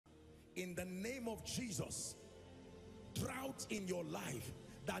in the name of Jesus, drought in your life,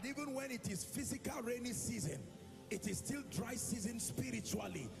 that even when it is physical rainy season, it is still dry season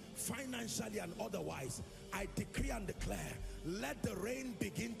spiritually, financially and otherwise. I decree and declare, let the rain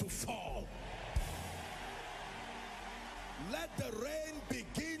begin to fall. Let the rain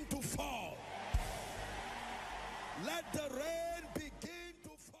begin to fall. Let the rain begin to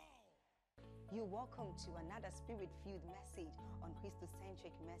fall. You're welcome to another spirit-filled message on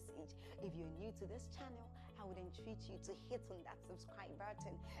Christocentric Message. If you're new to this channel, I would entreat you to hit on that subscribe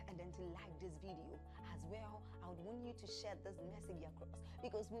button and then to like this video. As well, I would want you to share this message across,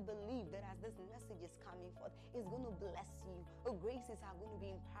 because we believe that as this message is coming forth, it's going to bless you. Graces are going to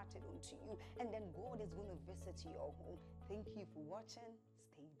be imparted unto you, and then God is going to visit your home. Thank you for watching.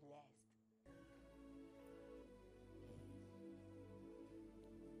 Stay blessed.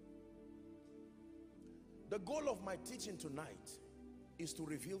 The goal of my teaching tonight is to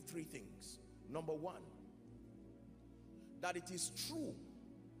reveal three things. Number one, that it is true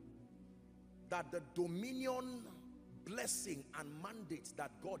that the dominion, blessing and mandate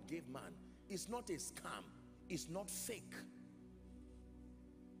that God gave man is not a scam, it's not fake.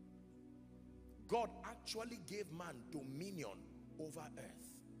 God actually gave man dominion over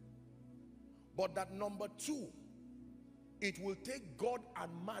earth. But that number two, it will take God and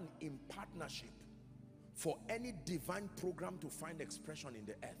man in partnership for any divine program to find expression in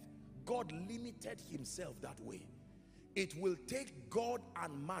the earth. God limited himself that way. It will take God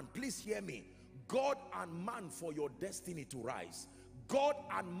and man, please hear me, God and man for your destiny to rise. God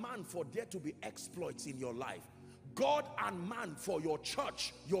and man for there to be exploits in your life. God and man for your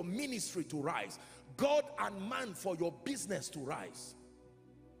church, your ministry to rise. God and man for your business to rise.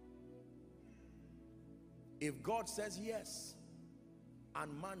 If God says yes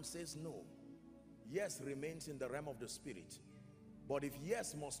and man says no, yes remains in the realm of the spirit. But if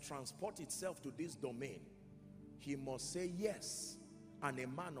yes must transport itself to this domain, he must say yes, and a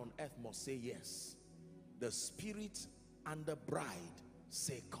man on earth must say yes. The spirit and the bride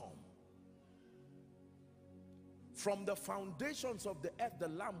say come. From the foundations of the earth, the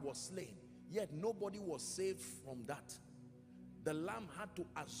lamb was slain, yet nobody was saved from that. The lamb had to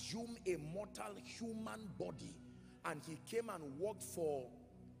assume a mortal human body, and he came and walked for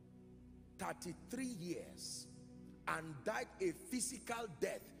 33 years and died a physical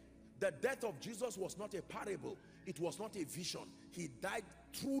death. The death of Jesus was not a parable, it was not a vision. He died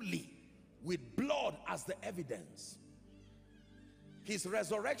truly with blood as the evidence. His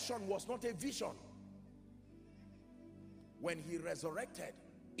resurrection was not a vision. When he resurrected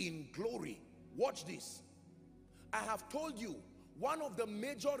in glory, watch this, I have told you, one of the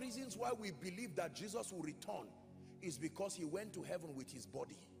major reasons why we believe that Jesus will return is because he went to heaven with his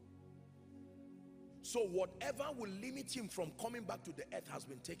body. So whatever will limit him from coming back to the earth has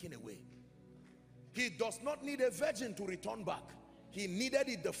been taken away. He does not need a virgin to return back. He needed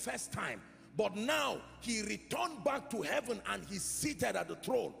it the first time, but now he returned back to heaven and he's seated at the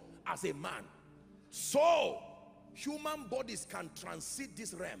throne as a man. So human bodies can transit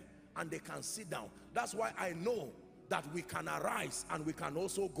this realm and they can sit down. That's why I know that we can arise and we can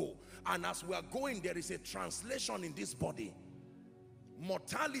also go. And as we are going, there is a translation in this body.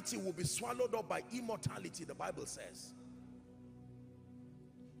 Mortality will be swallowed up by immortality, the Bible says.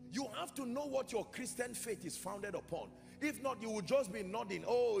 You have to know what your Christian faith is founded upon. If not, you will just be nodding,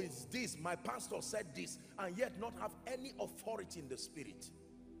 oh, it's this, my pastor said this, and yet not have any authority in the spirit.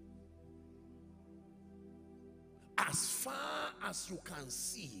 As far as you can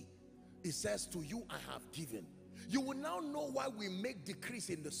see, it says, to you I have given. You will now know why we make decrees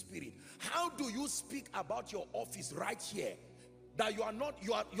in the spirit. How do you speak about your office right here? That you are not,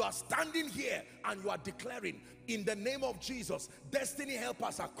 you are standing here and you are declaring, in the name of Jesus, destiny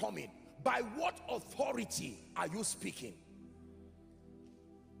helpers are coming. By what authority are you speaking?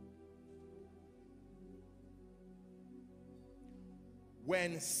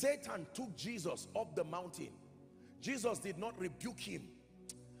 When Satan took Jesus up the mountain, Jesus did not rebuke him.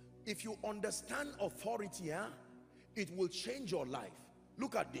 If you understand authority, it will change your life.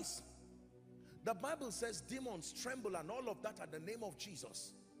 Look at this. The Bible says demons tremble and all of that at the name of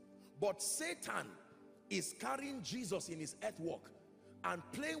Jesus. But Satan is carrying Jesus in his earth walk and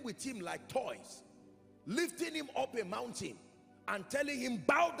playing with him like toys, lifting him up a mountain and telling him,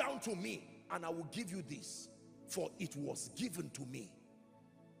 bow down to me and I will give you this, for it was given to me.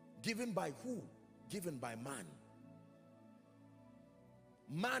 Given by who? Given by man.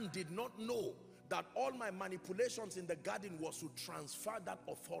 Man did not know that all my manipulations in the garden was to transfer that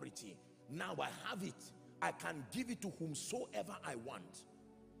authority. Now I have it. I can give it to whomsoever I want.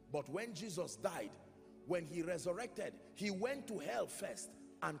 But when Jesus died, when he resurrected, he went to hell first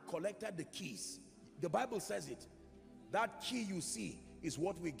and collected the keys. The Bible says it. That key you see is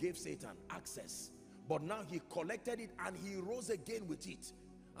what we gave Satan, access. But now he collected it and he rose again with it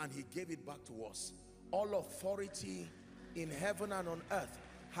and he gave it back to us. All authority in heaven and on earth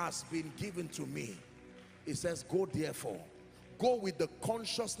has been given to me. It says, go therefore. Go with the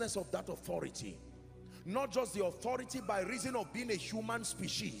consciousness of that authority. Not just the authority by reason of being a human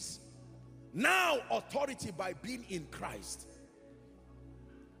species. Now authority by being in Christ.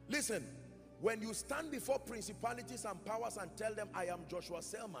 Listen, when you stand before principalities and powers and tell them, I am Joshua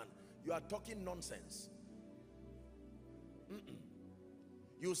Selman, you are talking nonsense.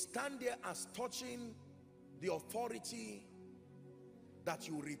 You stand there as touching the authority that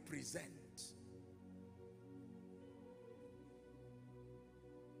you represent.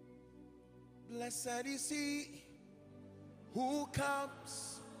 Blessed is he who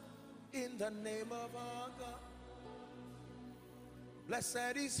comes in the name of our God.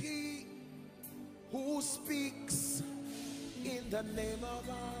 Blessed is he who speaks in the name of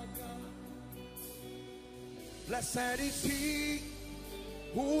our God. Blessed is he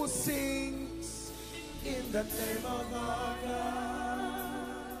who sings in the name of our God.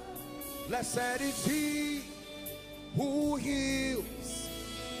 Blessed is he who heals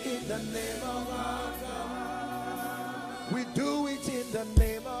in the name of our God. We do it in the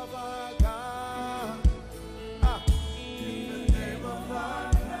name of our God. In the name of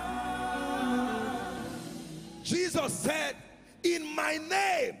our God. Jesus said, in my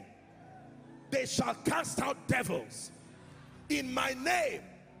name they shall cast out devils. In my name.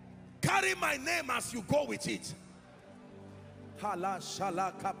 Carry my name as you go with it.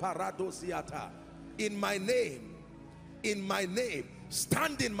 In my name. In my name.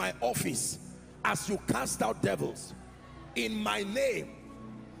 Stand in my office as you cast out devils. In my name.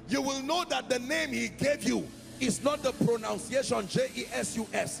 You will know that the name he gave you is not the pronunciation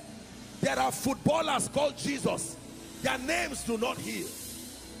Jesus. There are footballers called Jesus. Their names do not heal.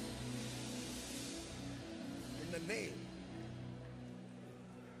 In the name.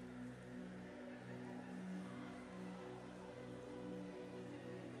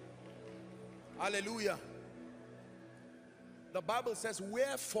 Hallelujah. The Bible says,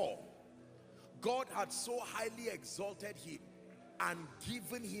 wherefore God had so highly exalted him and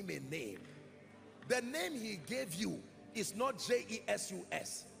given him a name. The name he gave you is not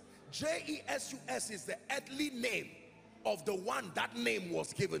Jesus. Jesus is the earthly name of the one that name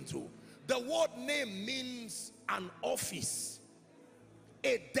was given to. The word name means an office,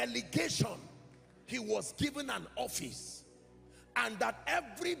 a delegation. He was given an office, and that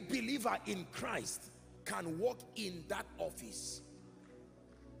every believer in Christ can walk in that office.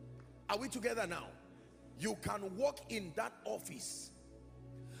 Are we together now? You can walk in that office,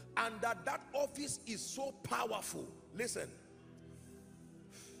 and that office is so powerful. Listen,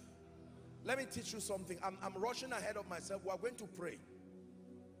 let me teach you something. I'm rushing ahead of myself. We are going to pray.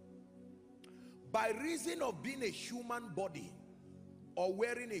 By reason of being a human body or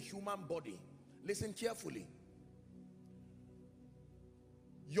wearing a human body, listen carefully.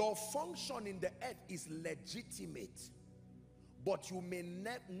 Your function in the earth is legitimate, but you may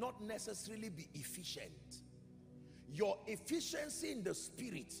not necessarily be efficient. Your efficiency in the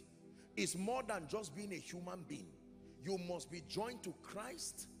spirit is more than just being a human being. You must be joined to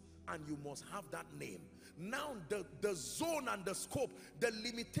Christ and you must have that name. Now the zone and the scope, the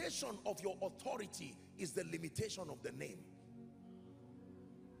limitation of your authority is the limitation of the name.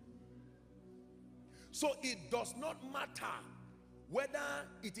 So it does not matter whether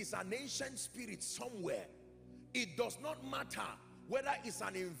it is an ancient spirit somewhere. It does not matter whether it's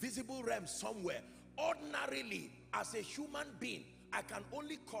an invisible realm somewhere. Ordinarily, as a human being, I can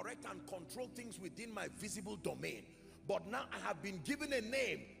only correct and control things within my visible domain. But now I have been given a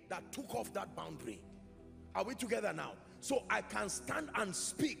name that took off that boundary. Are we together now? So I can stand and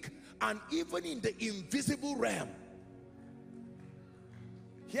speak, and even in the invisible realm,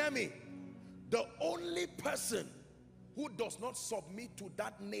 hear me, the only person who does not submit to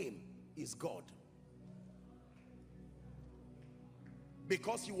that name is God,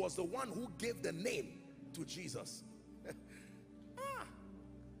 because he was the one who gave the name to Jesus.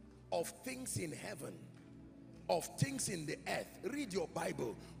 Of things in heaven, of things in the earth, read your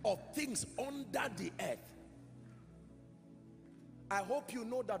Bible, of things under the earth. I hope you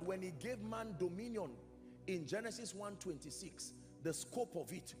know that when he gave man dominion in Genesis 1:26, the scope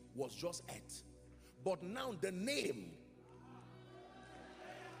of it was just earth. But now the name,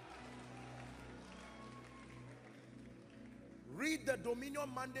 read the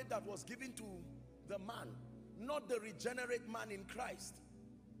dominion mandate that was given to the man, not the regenerate man in Christ.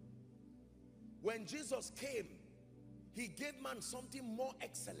 When Jesus came, He gave man something more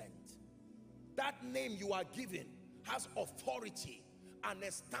excellent. That name you are given has authority and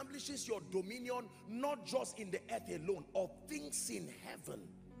establishes your dominion, not just in the earth alone, of things in heaven,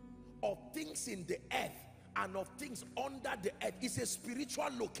 of things in the earth, and of things under the earth. It's a spiritual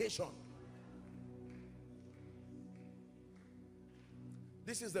location.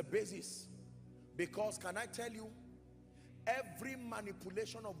 This is the basis. Because can I tell you, every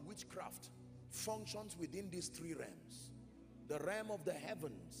manipulation of witchcraft functions within these three realms: the realm of the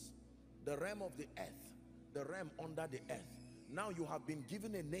heavens, the realm of the earth, the realm under the earth. Now you have been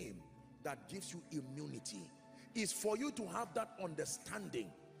given a name that gives you immunity. It's for you to have that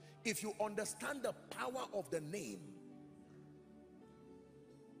understanding. If you understand the power of the name,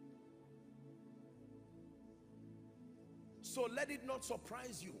 so let it not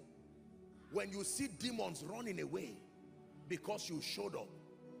surprise you when you see demons running away because you showed up.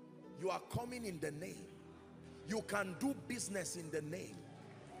 You are coming in the name. You can do business in the name.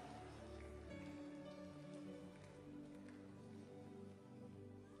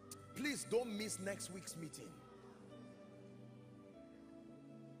 Please don't miss next week's meeting.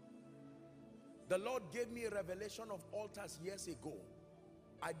 The Lord gave me a revelation of altars years ago.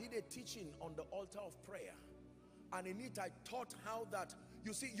 I did a teaching on the altar of prayer, and in it I taught how that,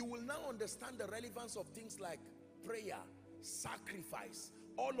 you see, you will now understand the relevance of things like prayer, sacrifice,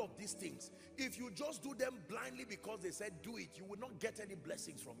 all of these things. If you just do them blindly because they said do it, you will not get any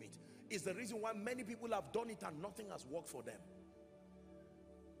blessings from it. It's the reason why many people have done it and nothing has worked for them.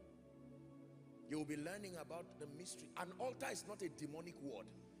 You will be learning about the mystery. An altar is not a demonic word.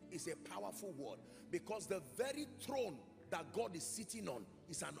 It's a powerful word, because the very throne that God is sitting on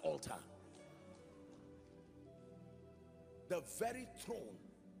is an altar. The very throne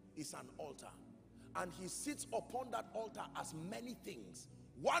is an altar, and he sits upon that altar as many things.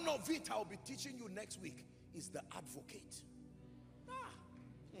 One of it I'll be teaching you next week is the advocate.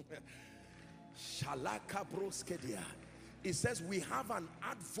 Shalaka broskedia. It says we have an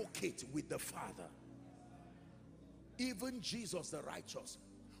advocate with the Father, even Jesus the righteous.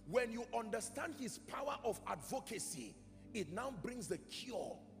 When you understand his power of advocacy, it now brings the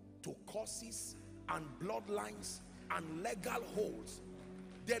cure to causes and bloodlines and legal holds.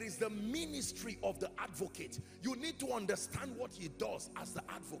 There is the ministry of the advocate. You need to understand what he does as the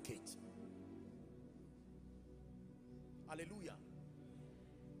advocate. Hallelujah.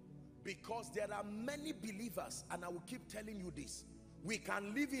 Because there are many believers, and I will keep telling you this, we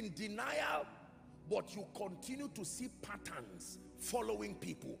can live in denial, but you continue to see patterns following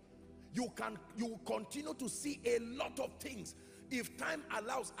people. You continue to see a lot of things. If time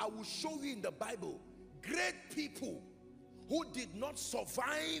allows, I will show you in the Bible great people who did not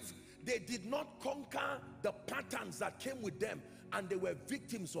survive, they did not conquer the patterns that came with them, and they were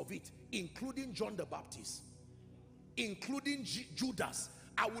victims of it, including John the Baptist, including Judas.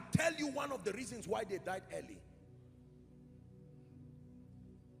 I will tell you one of the reasons why they died early.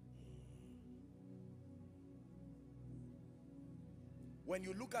 When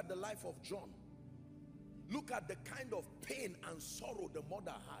you look at the life of John, look at the kind of pain and sorrow the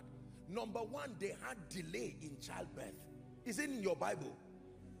mother had. Number one, they had delay in childbirth. Is it in your Bible?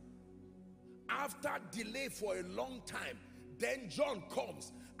 After delay for a long time, then John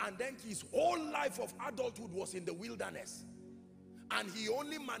comes, and then his whole life of adulthood was in the wilderness, and he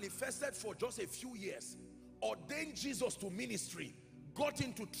only manifested for just a few years, ordained Jesus to ministry, got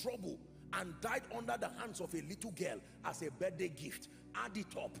into trouble, and died under the hands of a little girl as a birthday gift. Add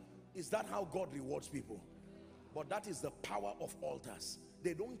it up. Is that how God rewards people? But that is the power of altars.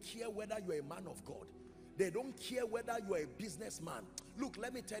 They don't care whether you're a man of God. They don't care whether you're a businessman. Look,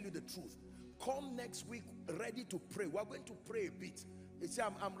 let me tell you the truth. Come next week ready to pray. We're going to pray a bit. You see,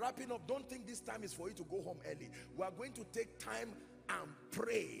 I'm wrapping up. Don't think this time is for you to go home early. We're going to take time and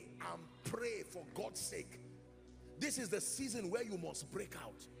pray for God's sake. This is the season where you must break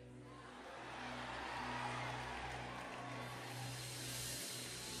out.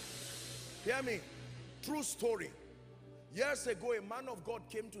 Hear me. True story. Years ago, a man of God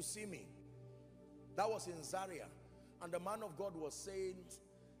came to see me. That was in Zaria. And the man of God was saying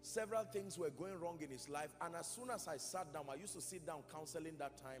several things were going wrong in his life. And as soon as I sat down, I used to sit down counseling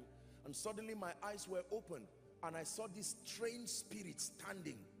that time, and suddenly my eyes were opened, and I saw this strange spirit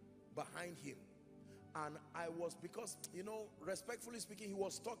standing behind him. And I was, because, you know, respectfully speaking, he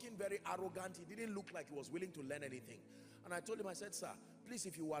was talking very arrogant. He didn't look like he was willing to learn anything. And I told him, I said, sir, please,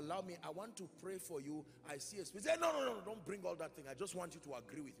 if you will allow me, I want to pray for you. I see a spirit. He said, no, don't bring all that thing. I just want you to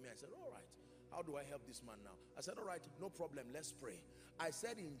agree with me. I said, all right. How do I help this man now? I said, all right, no problem. Let's pray. I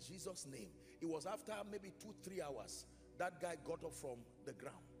said, in Jesus' name. It was after maybe 2-3 hours, that guy got up from the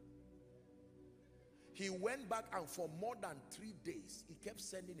ground. He went back, and for more than 3 days, he kept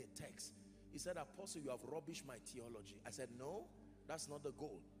sending a text. He said, Apostle, you have rubbished my theology. I said, no, that's not the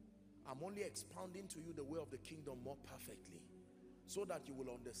goal. I'm only expounding to you the way of the kingdom more perfectly, so that you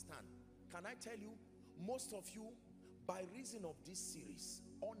will understand. Can I tell you, most of you, by reason of this series,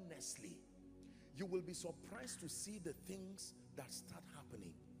 honestly, you will be surprised to see the things that start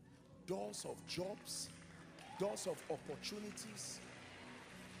happening. Doors of jobs, doors of opportunities.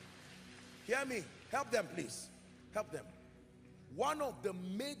 Hear me. Help them, please. Help them. One of the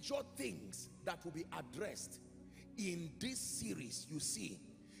major things that will be addressed in this series, you see,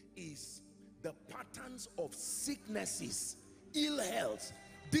 is the patterns of sicknesses, ill health,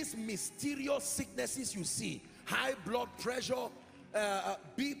 these mysterious sicknesses you see, high blood pressure,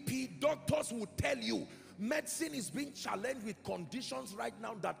 BP. Doctors will tell you medicine is being challenged with conditions right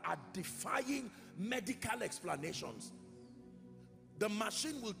now that are defying medical explanations. The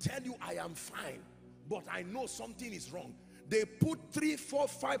machine will tell you, I am fine, but I know something is wrong. They put 3, 4,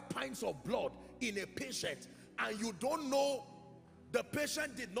 5 pints of blood in a patient, and you don't know. The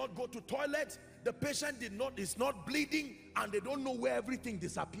patient did not go to toilet, the patient is not bleeding, and they don't know where everything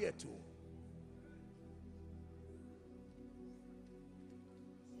disappeared to.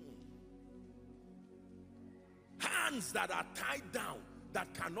 Hands that are tied down,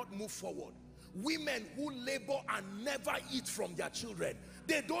 that cannot move forward. Women who labor and never eat from their children.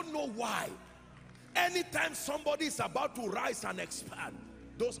 They don't know why. Anytime somebody is about to rise and expand,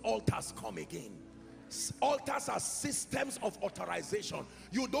 those altars come again. Altars are systems of authorization.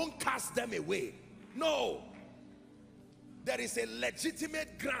 You don't cast them away. No. There is a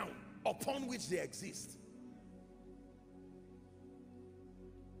legitimate ground upon which they exist.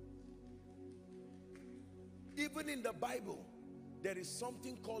 Even in the Bible, there is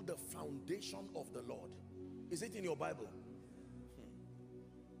something called the foundation of the Lord. Is it in your Bible?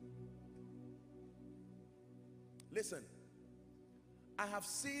 Listen, I have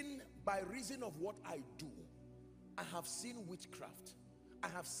seen, by reason of what I do, I have seen witchcraft. I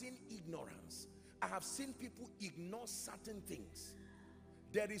have seen ignorance. I have seen people ignore certain things.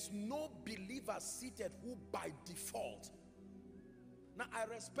 There is no believer seated who by default. Now, I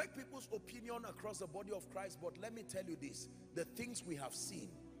respect people's opinion across the body of Christ, but let me tell you this. The things we have seen,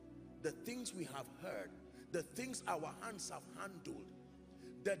 the things we have heard, the things our hands have handled,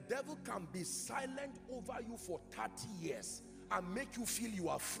 the devil can be silent over you for 30 years and make you feel you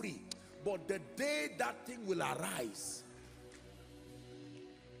are free. But the day that thing will arise,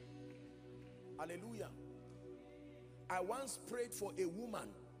 hallelujah. I once prayed for a woman.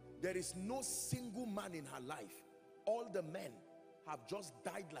 There is no single man in her life. All the men have just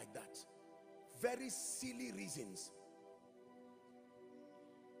died like that. Very silly reasons.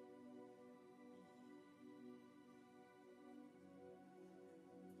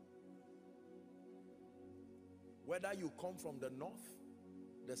 Whether you come from the north,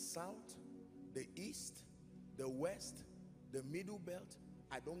 the south, the east, the west, the middle belt,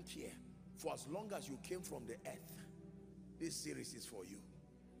 I don't care. For as long as you came from the earth, this series is for you.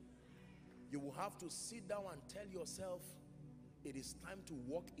 You will have to sit down and tell yourself, it is time to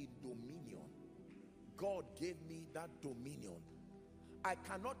walk in dominion. God gave me that dominion. I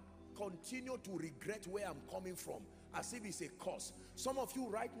cannot continue to regret where I'm coming from as if it's a curse. Some of you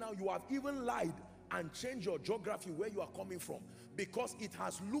right now, you have even lied and changed your geography where you are coming from because it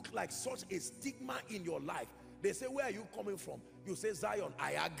has looked like such a stigma in your life. They say, where are you coming from? You say Zion.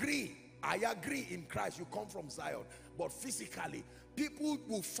 I agree in Christ, you come from Zion. But physically, people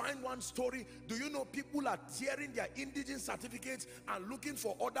will find one story. Do you know people are tearing their indigent certificates and looking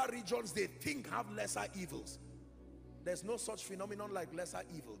for other regions they think have lesser evils? There's no such phenomenon like lesser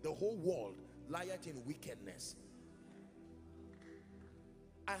evil. The whole world lieth in wickedness.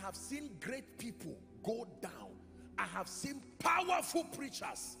 I have seen great people go down. I have seen powerful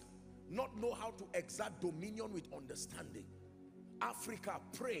preachers not know how to exert dominion with understanding. Africa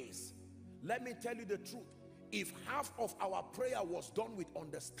prays. Let me tell you the truth. If half of our prayer was done with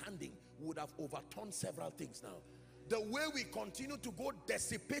understanding, we would have overturned several things now. The way we continue to go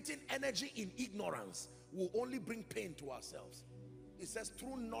dissipating energy in ignorance will only bring pain to ourselves. It says,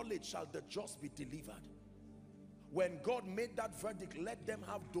 through knowledge shall the just be delivered. When God made that verdict, let them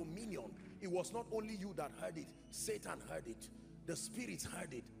have dominion, it was not only you that heard it. Satan heard it. The spirits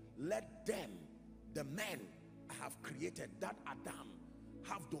heard it. Let them, the men I have created, that Adam,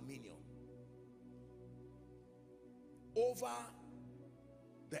 have dominion over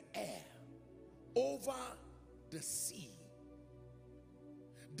the air, over the sea.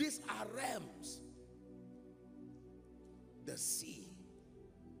 These are realms. The sea.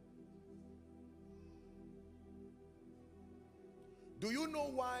 Do you know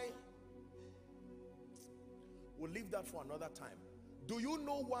why We'll leave that for another time. Do you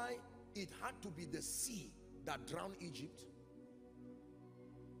know why it had to be the sea that drowned Egypt?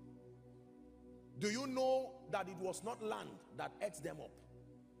 Do you know that it was not land that ate them up?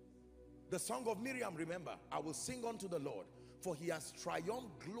 The song of Miriam, remember, I will sing unto the Lord, for he has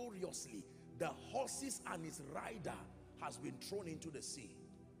triumphed gloriously. The horses and his rider has been thrown into the sea.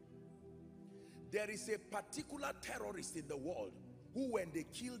 There is a particular terrorist in the world who, when they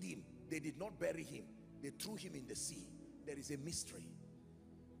killed him, they did not bury him. They threw him in the sea. There is a mystery.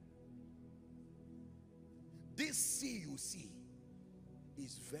 This sea you see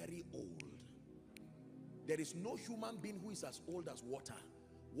is very old. There is no human being who is as old as water.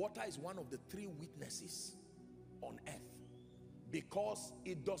 Water is one of the three witnesses on earth, because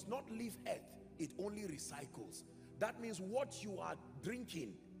it does not leave earth, it only recycles. That means what you are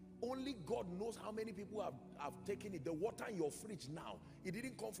drinking, only God knows how many people have taken it. The water in your fridge now, it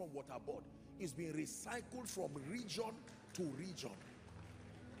didn't come from water board. It's been recycled from region to region.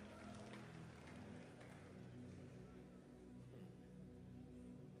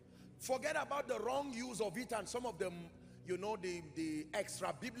 Forget about the wrong use of it and some of them, you know, the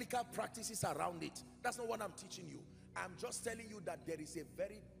extra biblical practices around it. That's not what I'm teaching you. I'm just telling you that there is a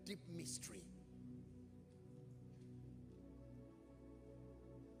very deep mystery.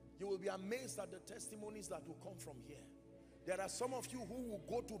 You will be amazed at the testimonies that will come from here. There are some of you who will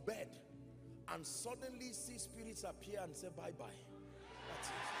go to bed and suddenly see spirits appear and say bye-bye. That's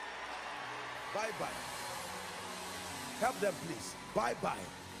it. Bye-bye. Help them, please. Bye-bye.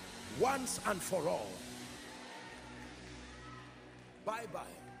 Once and for all. Bye-bye.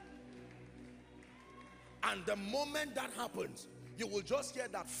 And the moment that happens, you will just hear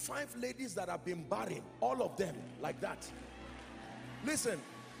that 5 ladies that have been barren, all of them like that. Listen,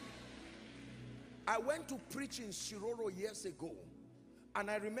 I went to preach in Shiroro years ago, and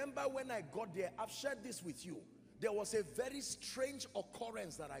I remember when I got there, I've shared this with you, there was a very strange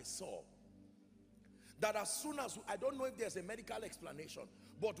occurrence that I saw. That as soon as, I don't know if there's a medical explanation,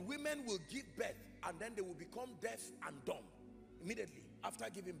 but women will give birth and then they will become deaf and dumb immediately after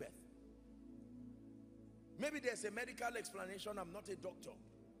giving birth. Maybe there's a medical explanation, I'm not a doctor.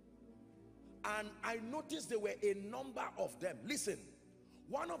 And I noticed there were a number of them. Listen,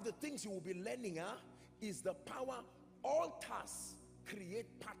 one of the things you will be learning is the power. Altars create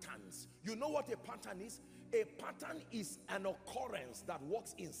patterns. You know what a pattern is? A pattern is an occurrence that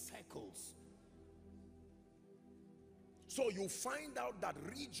works in circles. So you find out that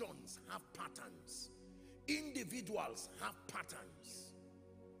regions have patterns. Individuals have patterns.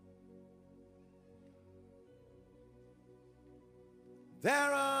 There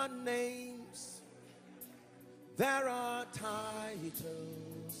are names, there are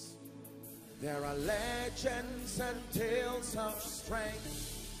titles, there are legends and tales of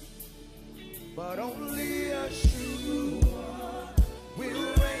strength, but only Yeshua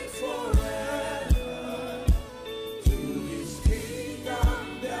will reign forever. To his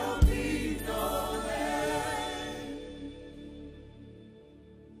kingdom there'll be no end.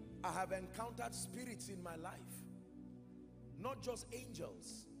 I have encountered spirits in my life. Not just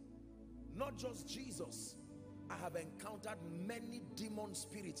angels, not just Jesus. I have encountered many demon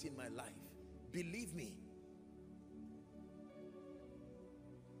spirits in my life. Believe me.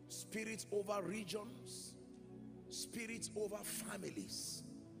 Spirits over regions, spirits over families,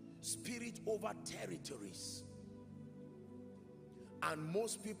 spirits over territories. And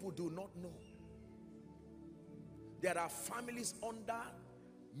most people do not know. There are families under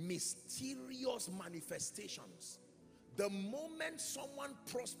mysterious manifestations. The moment someone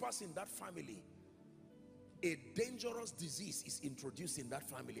prospers in that family, a dangerous disease is introduced in that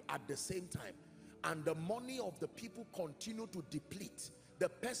family at the same time, and the money of the people continue to deplete. The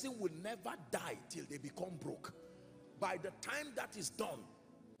person will never die till they become broke. By the time that is done,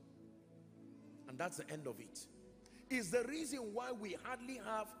 and that's the end of it, is the reason why we hardly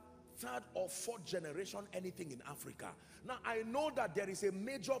have 3rd or 4th generation anything in Africa. Now I know that there is a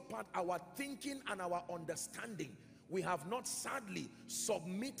major part, our thinking and our understanding. We have not sadly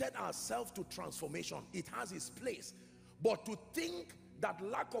submitted ourselves to transformation. It has its place. But to think that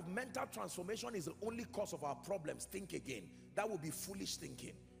lack of mental transformation is the only cause of our problems, think again. That would be foolish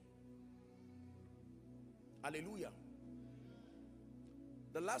thinking. Hallelujah.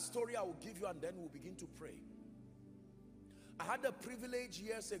 The last story I will give you, and then we'll begin to pray. I had the privilege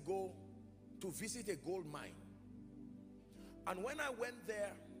years ago to visit a gold mine. And when I went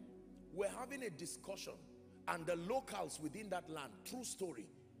there, we're having a discussion. And the locals within that land, true story,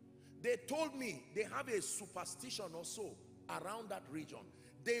 they told me they have a superstition or so around that region.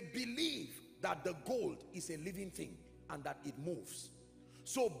 They believe that the gold is a living thing and that it moves.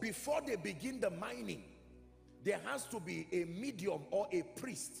 So before they begin the mining, There has to be a medium or a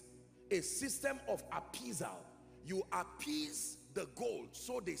priest, a system of appeasal. You appease the gold,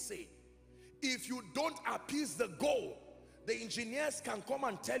 so they say. If you don't appease the gold, the engineers can come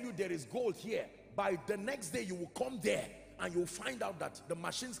and tell you there is gold here. By the next day, you will come there and you'll find out that the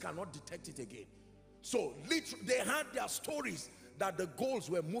machines cannot detect it again. So literally, they had their stories that the golds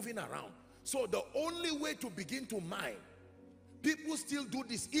were moving around. So the only way to begin to mine, people still do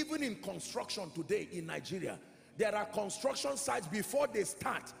this even in construction today in Nigeria. There are construction sites, before they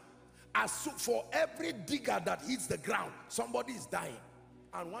start, for every digger that hits the ground, somebody is dying.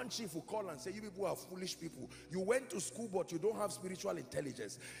 And one chief will call and say, you people are foolish people. You went to school, but you don't have spiritual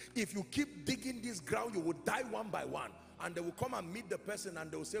intelligence. If you keep digging this ground, you will die one by one. And they will come and meet the person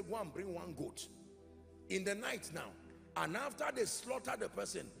and they will say, go and bring one goat. In the night now. And after they slaughter the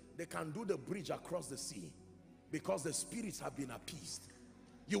person, they can do the bridge across the sea. Because the spirits have been appeased.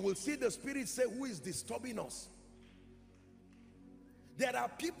 You will see the spirits say, who is disturbing us? There are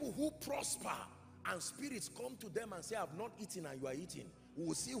people who prosper and spirits come to them and say, I have not eaten and you are eating. We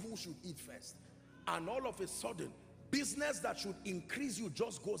will see who should eat first. And all of a sudden, business that should increase you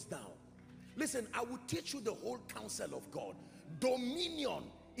just goes down. Listen, I will teach you the whole counsel of God. Dominion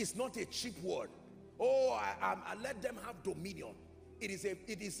is not a cheap word. Oh, I let them have dominion. It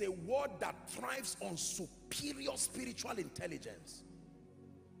is a word that thrives on superior spiritual intelligence.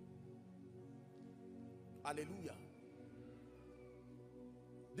 Hallelujah.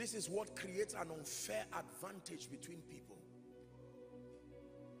 This is what creates an unfair advantage between people.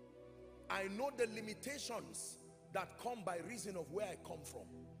 I know the limitations that come by reason of where I come from.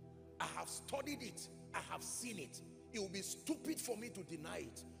 I have studied it. I have seen it. It will be stupid for me to deny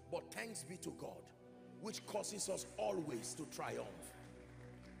it. But thanks be to God, which causes us always to triumph.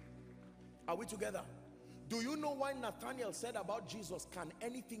 Are we together? Do you know why Nathanael said about Jesus, can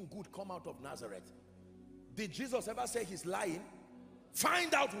anything good come out of Nazareth? Did Jesus ever say he's lying?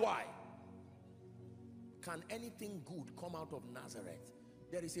 Find out why. Can anything good come out of Nazareth?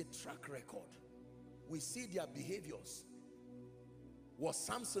 There is a track record. We see their behaviors. Was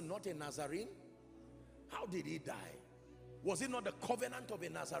Samson not a Nazarene? How did he die? Was it not the covenant of a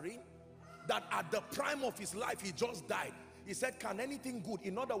Nazarene? That at the prime of his life, he just died. He said, can anything good?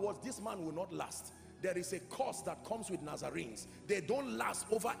 In other words, this man will not last. There is a curse that comes with Nazarenes. They don't last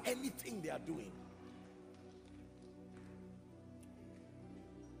over anything they are doing.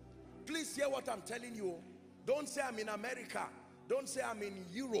 Please hear what I'm telling you. Don't say I'm in America. Don't say I'm in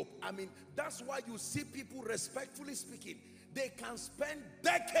Europe. That's why you see people, respectfully speaking, they can spend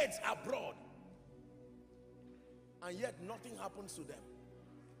decades abroad and yet nothing happens to them.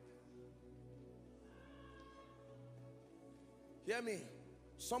 Hear me.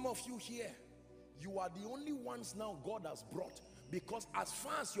 Some of you here, you are the only ones now God has brought, because as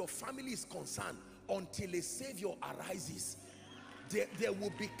far as your family is concerned, until a savior arises, there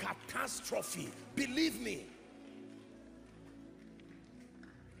will be catastrophe. Believe me.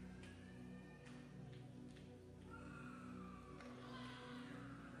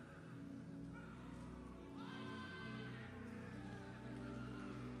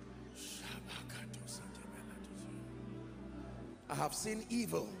 I have seen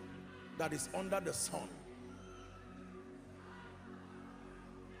evil that is under the sun.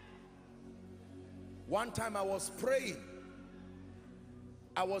 One time I was praying.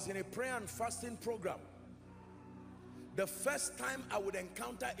 I was in a prayer and fasting program. The first time I would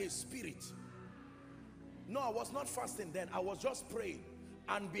encounter a spirit. No, I was not fasting then. I was just praying.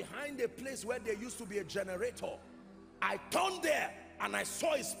 And behind a place where there used to be a generator, I turned there and I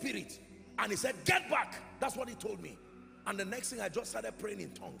saw a spirit. And he said, get back. That's what he told me. And the next thing, I just started praying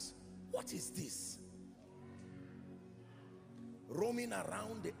in tongues. What is this? Roaming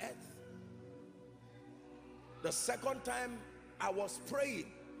around the earth. The second time I was praying,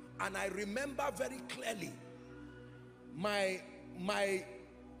 and I remember very clearly, my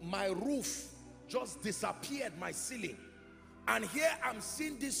roof just disappeared, my ceiling. And here I'm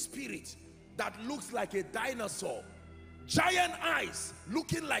seeing this spirit that looks like a dinosaur. Giant eyes,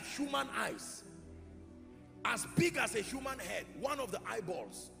 looking like human eyes. As big as a human head, one of the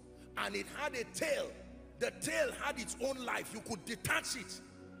eyeballs. And it had a tail. The tail had its own life. You could detach it,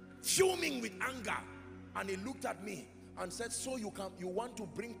 fuming with anger. And it looked at me and said, so you want to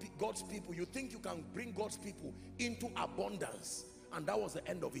bring God's people, you think you can bring God's people into abundance. And that was the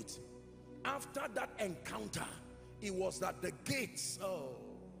end of it. After that encounter, it was that the gates,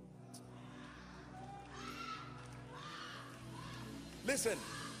 listen,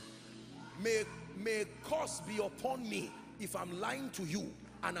 may curse be upon me if I'm lying to you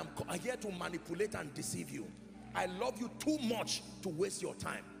and I'm here to manipulate and deceive you. I love you too much to waste your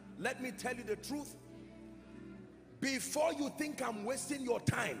time. Let me tell you the truth. Before you think I'm wasting your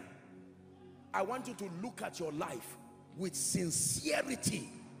time, I want you to look at your life with sincerity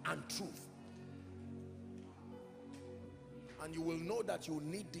and truth. And you will know that you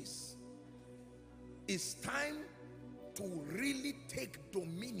need this. It's time to really take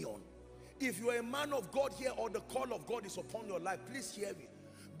dominion. If you're a man of God here or the call of God is upon your life, please hear me.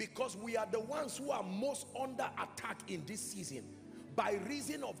 Because we are the ones who are most under attack in this season by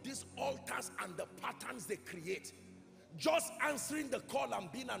reason of these altars and the patterns they create. Just answering the call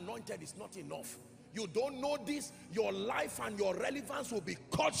and being anointed is not enough. You don't know this, your life and your relevance will be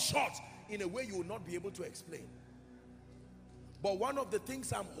cut short in a way you will not be able to explain. But one of the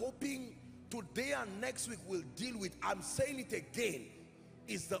things I'm hoping today and next week we'll deal with, I'm saying it again,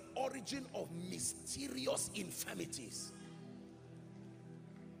 is the origin of mysterious infirmities.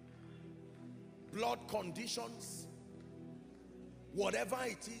 Blood conditions, whatever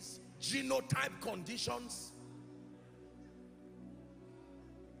it is, genotype conditions.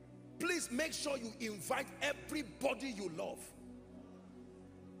 Please make sure you invite everybody you love.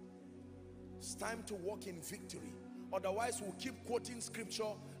 It's time to walk in victory. Otherwise, we'll keep quoting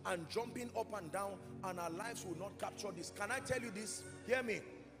scripture and jumping up and down, and our lives will not capture this. Can I tell you this? Hear me.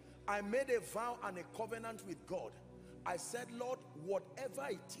 I made a vow and a covenant with God. I said, Lord, whatever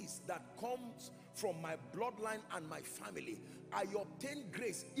it is that comes from my bloodline and my family, I obtain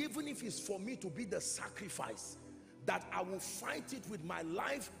grace, even if it's for me to be the sacrifice, that I will fight it with my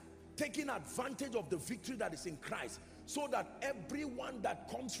life, taking advantage of the victory that is in Christ, so that everyone that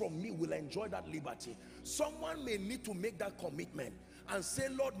comes from me will enjoy that liberty. Someone may need to make that commitment and say,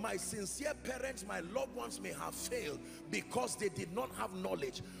 Lord, my sincere parents, my loved ones may have failed because they did not have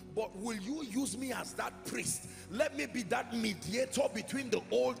knowledge, but will you use me as that priest? Let me be that mediator between the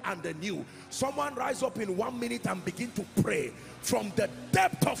old and the new. Someone rise up in 1 minute and begin to pray from the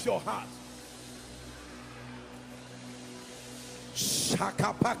depth of your heart.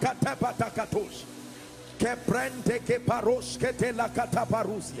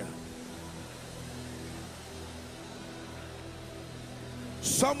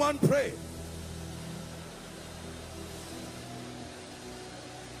 Someone pray.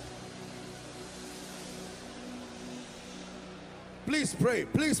 Please pray,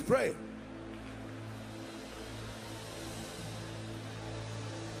 please pray.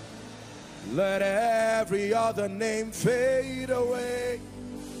 Let every other name fade away.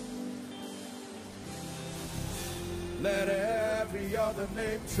 Let every other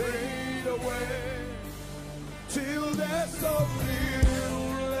name fade away till there's only you.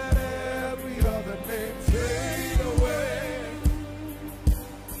 Let every other name fade away.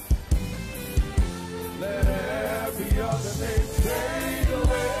 Let every other name fade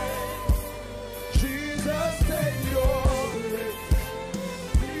away. Jesus, take your place.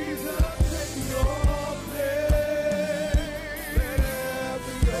 Jesus, take your place. Let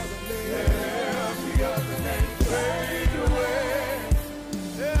every other name fade away.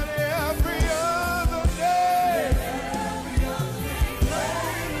 Let every other name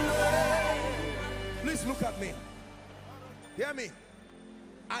fade away. Please look at me. Hear me.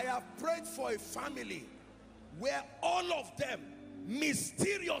 I have prayed for a family where all of them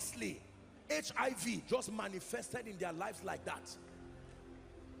mysteriously HIV just manifested in their lives like that.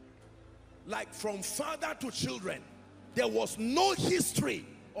 Like from father to children, there was no history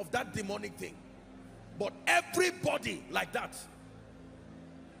of that demonic thing, but everybody like that.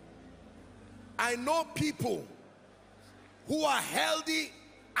 I know people who are healthy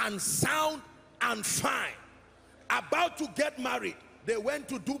and sound and fine, about to get married. They went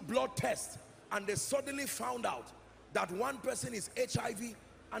to do blood tests and they suddenly found out that one person is HIV,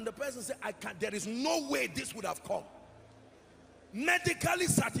 and the person said, there is no way this would have come. Medically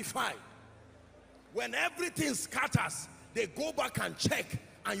certified. When everything scatters, they go back and check,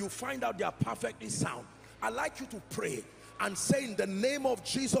 and you find out they are perfectly sound. I'd like you to pray and say, in the name of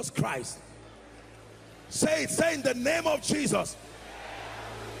Jesus Christ. Say it, say, in the name of Jesus,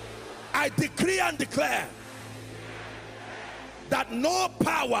 I decree and declare that no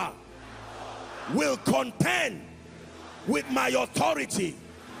power will contend with my authority.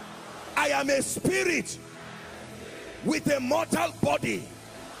 I am a spirit with a mortal body.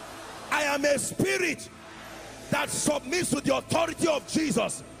 I am a spirit that submits to the authority of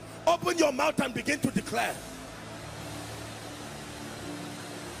Jesus. Open your mouth and begin to declare.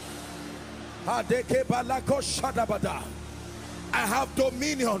 I have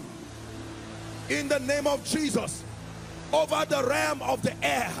dominion in the name of Jesus over the realm of the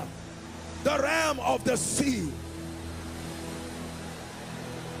air, the realm of the sea.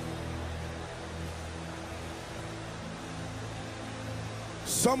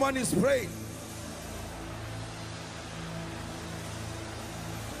 Someone is praying.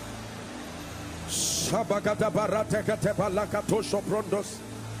 Shabagada barateke te balakato soprondos.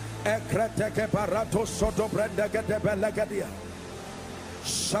 Ekreteke barato soto brendeke de belagadia.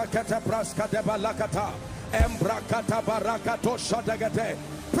 Shakata praska de balakata. Embrakata barakato shadagate.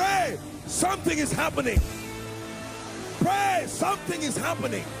 Pray, something is happening. Pray, something is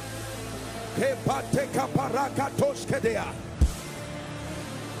happening. Kepateka barakato skedea.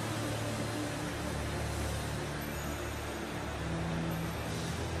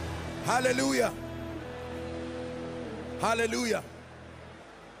 Hallelujah. Hallelujah.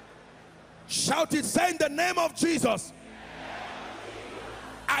 Shout it, say in the name of Jesus,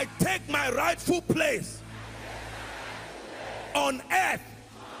 I take my rightful place on earth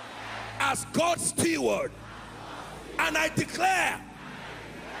as God's steward, and I declare,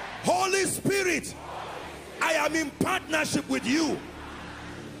 Holy Spirit, I am in partnership with you.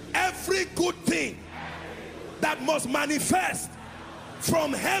 Every good thing that must manifest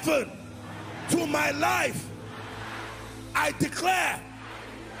from heaven to my life, I declare,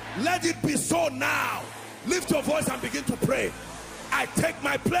 let it be so now. Lift your voice and begin to pray. I take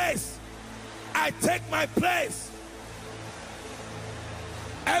my place. I take my place.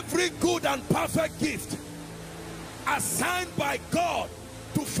 Every good and perfect gift assigned by God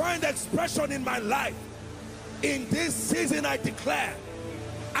to find expression in my life, in this season I declare,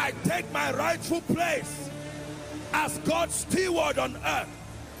 I take my rightful place as God's steward on earth.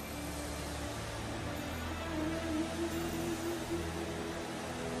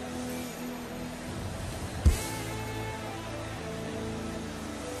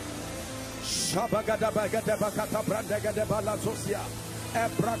 Shabagada bagada bakata brandega balazosia.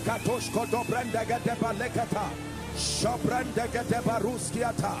 Ebrakatoshko do brandega balekata. Shabrandega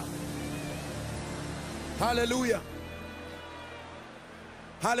baruskiata. Hallelujah.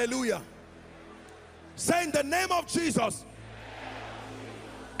 Hallelujah. Say in the name of Jesus,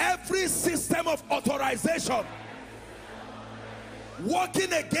 every system of authorization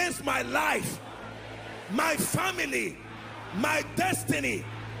working against my life, my family, my destiny,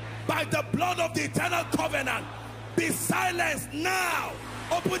 by the blood of the eternal covenant, be silenced now.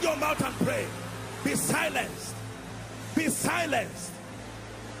 Open your mouth and pray. Be silenced. Be silenced.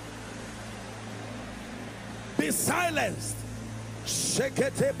 Be silenced.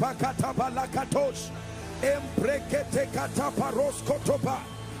 Shekete pakata balakatosh. Embrekete kataparos kotoba.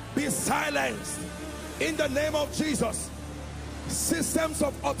 Be silenced in the name of Jesus. Systems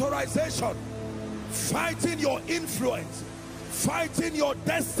of authorization fighting your influence, fighting your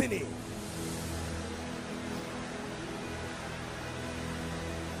destiny.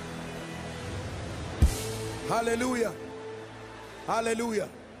 Hallelujah. Hallelujah.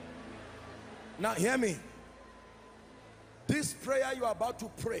 Now hear me. This prayer you are about to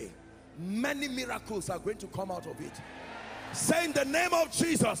pray, many miracles are going to come out of it. Say in the name of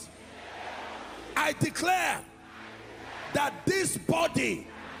Jesus, I declare that this body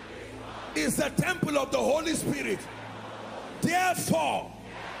is the temple of the Holy Spirit. Therefore,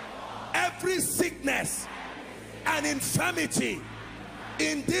 every sickness and infirmity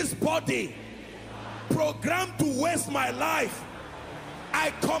in this body programmed to waste my life,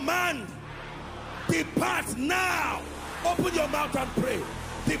 I command, depart now. Open your mouth and pray.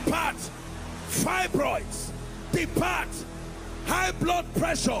 Depart. Fibroids, depart. High blood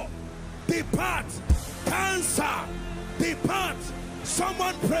pressure, depart. Cancer, depart.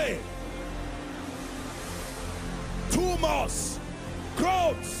 Someone pray. Tumors,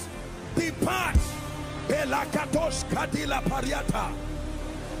 growths, depart. Belakadosh kadila pariata.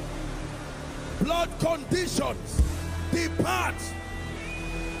 Blood conditions, depart.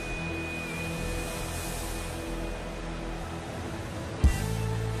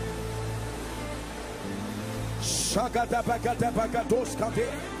 Shagada bagada bagados kade.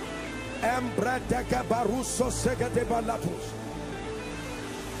 Embredeke baruso segede balatos.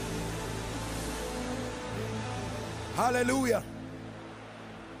 Hallelujah.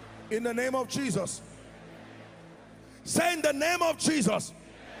 In the name of Jesus. Say in the name of Jesus,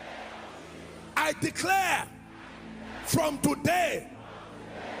 I declare from today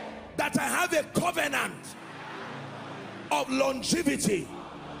that I have a covenant of longevity.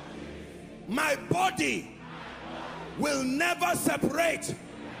 My body will never separate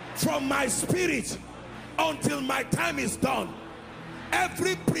from my spirit until my time is done.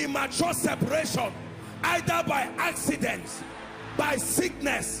 Every premature separation, either by accidents, by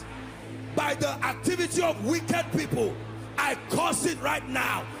sickness, by the activity of wicked people, I curse it right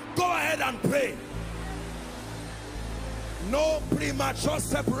now. Go ahead and pray. No premature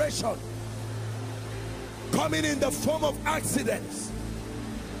separation coming in the form of accidents.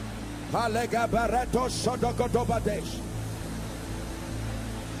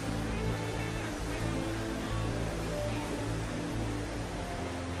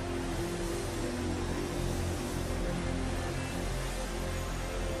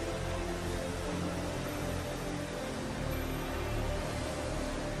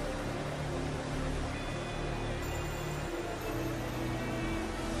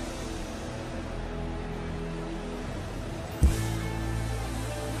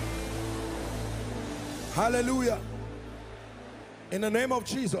 Hallelujah. In the name of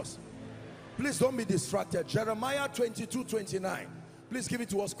Jesus. Please don't be distracted. Jeremiah 22:29. Please give it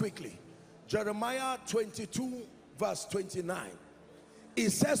to us quickly. Jeremiah 22 verse 29. It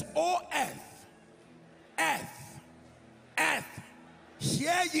says, O earth, earth, earth,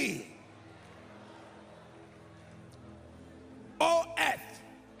 hear ye. O earth,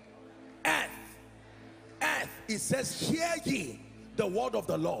 earth, earth. It says, hear ye the word of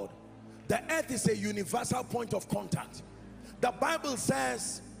the Lord. The earth is a universal point of contact. The Bible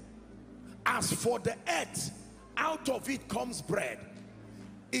says, as for the earth, out of it comes bread.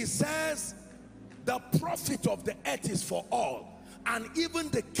 It says, the profit of the earth is for all, and even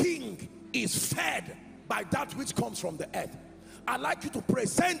the king is fed by that which comes from the earth. I'd like you to pray.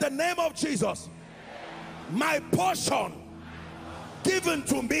 Say, in the name of Jesus, my portion given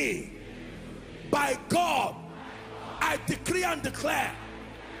to me by God, I decree and declare,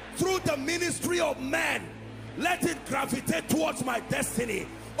 through the ministry of men, let it gravitate towards my destiny.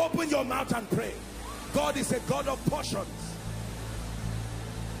 Open your mouth and pray. God is a God of portions.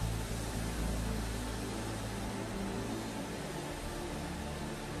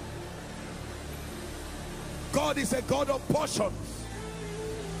 God is a God of portions.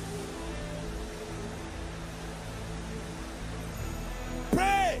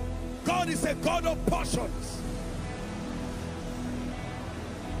 Pray. God is a God of portions.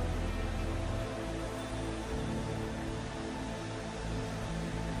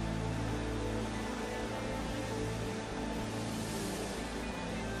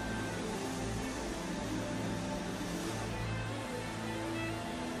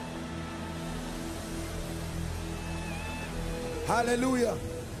 Hallelujah.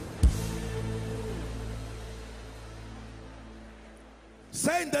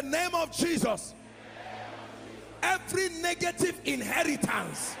 Say, in the name of Jesus, every negative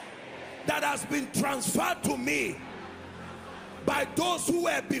inheritance that has been transferred to me by those who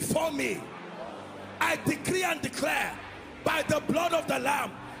were before me, I decree and declare, by the blood of the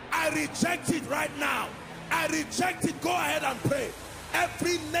Lamb, I reject it right now. I reject it. Go ahead and pray.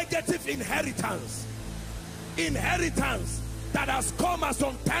 Every negative inheritance that has come as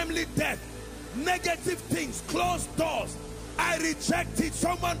untimely death, negative things, closed doors, I reject it.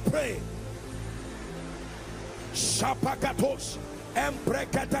 Someone pray. Shapakatos,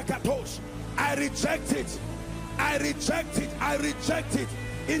 Embrekatakatos. I reject it. I reject it. I reject it.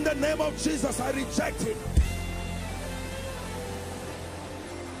 In the name of Jesus, I reject it.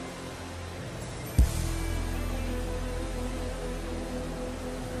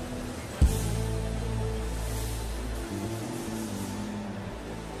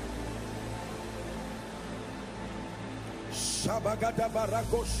 Shabagada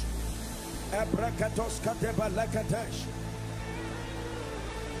Baragos, Ebrakatos Kadeba Lakatesh.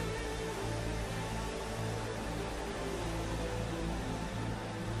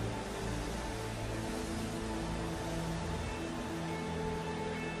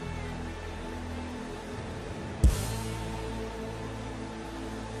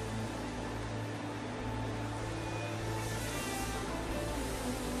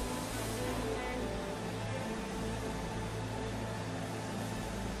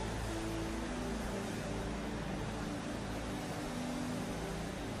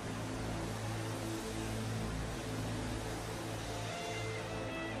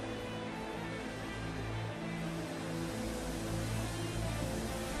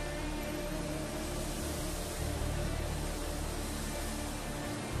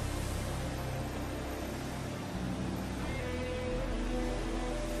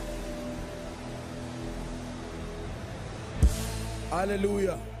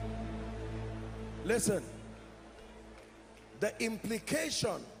 Hallelujah. Listen, the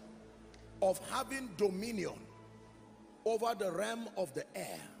implication of having dominion over the realm of the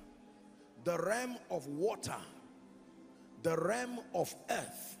air, the realm of water, the realm of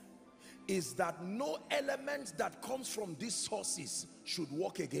earth, is that no element that comes from these sources should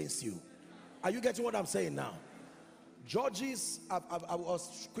work against you. Are you getting what I'm saying now? Judges, I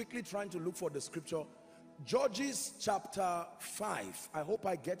was quickly trying to look for the scripture. Judges chapter 5. I hope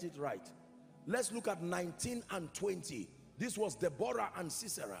I get it right. Let's look at 19 and 20. This was Deborah and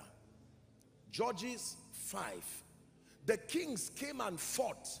Sisera. Judges 5. The kings came and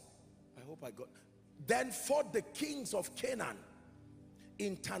fought. I hope I got. Then fought the kings of Canaan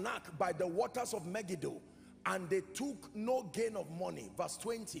in Tanakh by the waters of Megiddo, and they took no gain of money. Verse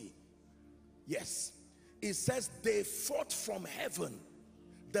 20. Yes. It says they fought from heaven.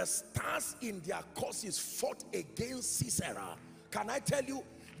 The stars in their courses fought against Sisera. Can I tell you,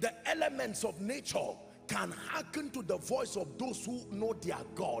 the elements of nature can hearken to the voice of those who know their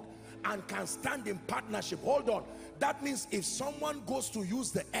God. and can stand in partnership. Hold on. That means if someone goes to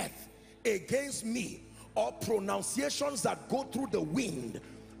use the earth against me, or pronunciations that go through the wind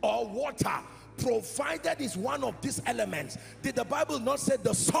or water, provided is one of these elements, did the Bible not say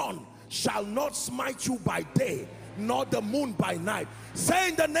the sun shall not smite you by day, nor the moon by night? Say,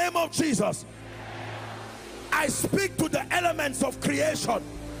 in the name of Jesus, I speak to the elements of creation.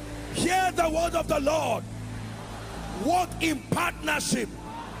 Hear the word of the Lord. Walk in partnership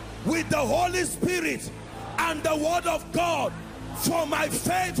with the Holy Spirit and the word of God for my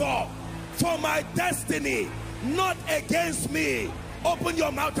favor, for my destiny, not against me. Open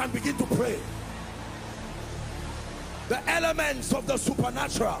your mouth and begin to pray. The elements of the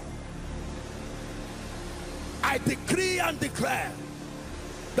supernatural, I decree and declare,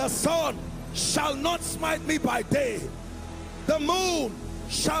 the sun shall not smite me by day, the moon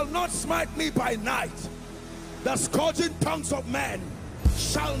shall not smite me by night, the scourging tongues of men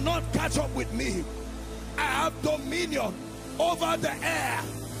shall not catch up with me. I have dominion over the air,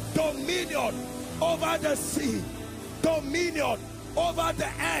 dominion over the sea, dominion over the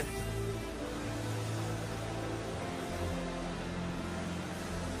earth.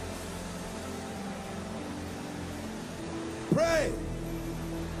 Pray.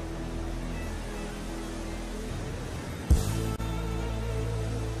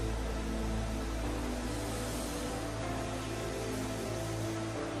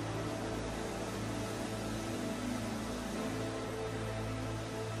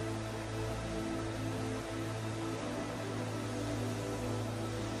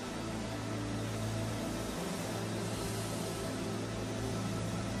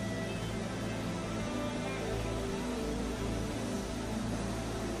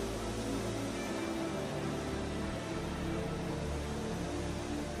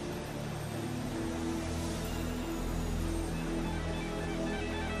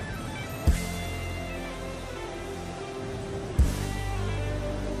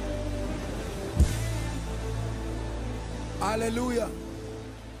 Hallelujah.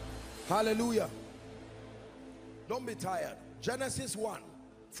 Hallelujah. Don't be tired. Genesis 1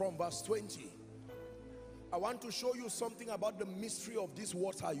 from verse 20. I want to show you something about the mystery of this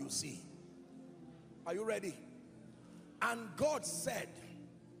water you see. Are you ready? And God said,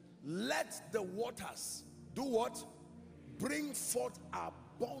 let the waters do what? Bring forth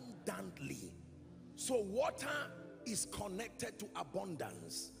abundantly. So water is connected to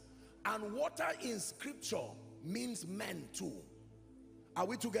abundance. And water in scripture means men too. Are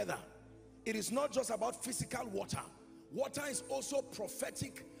we together? It is not just about physical water. Water is also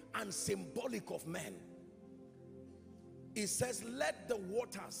prophetic and symbolic of men. It says, let the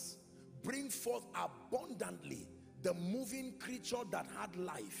waters bring forth abundantly the moving creature that had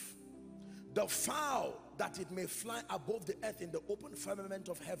life, the fowl that it may fly above the earth in the open firmament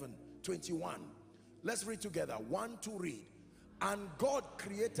of heaven. 21. Let's read together. 1, 2, read. And God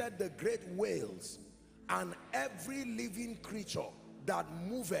created the great whales and every living creature that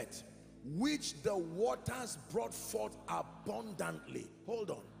moveth, which the waters brought forth abundantly.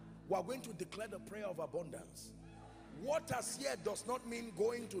 Hold on. We are going to declare the prayer of abundance. Waters here does not mean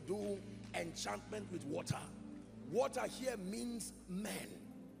going to do enchantment with water. Water here means men.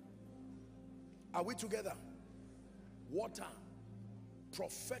 Are we together? Water,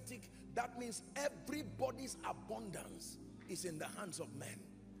 prophetic, that means everybody's abundance is in the hands of men.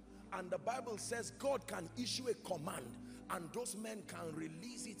 And the Bible says God can issue a command and those men can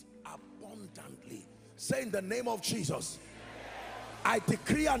release it abundantly. Say, in the name of Jesus, I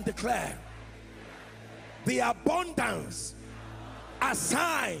decree and declare the abundance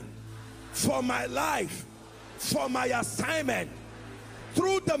assigned for my life, for my assignment,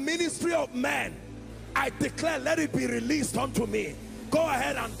 through the ministry of men, I declare, let it be released unto me. Go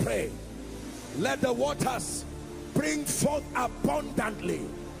ahead and pray. Let the waters bring forth abundantly.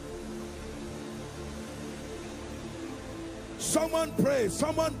 Someone pray,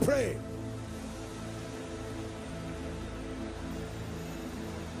 someone pray.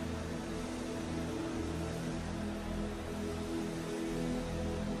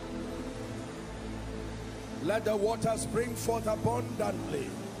 Let the waters bring forth abundantly.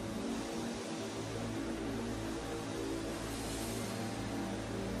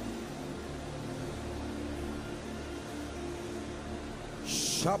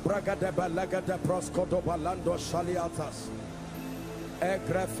 Shabragade balagade proskodo balando shaliatas.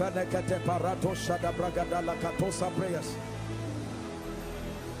 Egrefenekete parato shadabragada lakatosa prayers.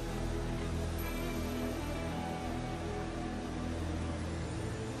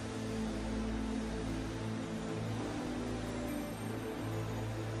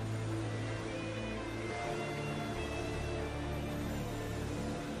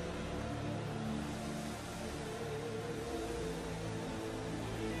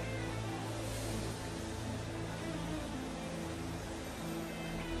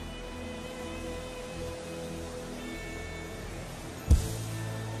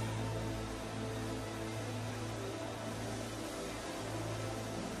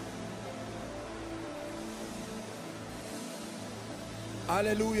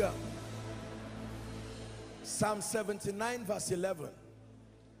 Hallelujah. Psalm 79 verse 11.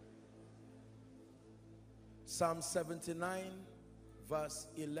 Psalm 79 verse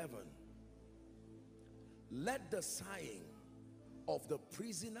 11. Let the sighing of the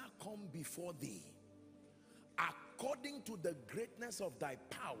prisoner come before thee. According to the greatness of thy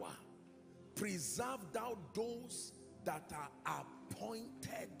power, preserve thou those that are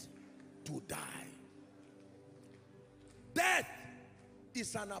appointed to die. Death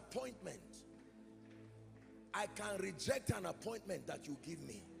is an appointment. I can reject an appointment that you give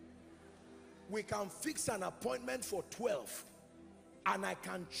me. We can fix an appointment for 12 and I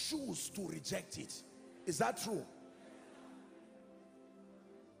can choose to reject it. Is that true?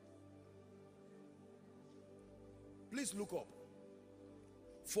 Please look up.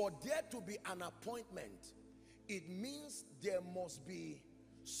 For there to be an appointment, it means there must be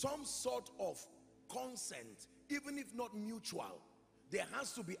some sort of consent, even if not mutual. There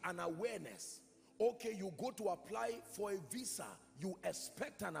has to be an awareness. Okay, you go to apply for a visa, you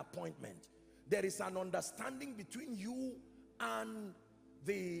expect an appointment. There is an understanding between you and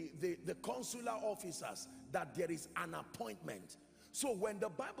the consular officers that there is an appointment. So when the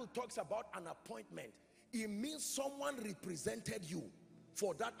Bible talks about an appointment, it means someone represented you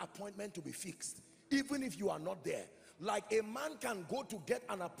for that appointment to be fixed, even if you are not there. Like a man can go to get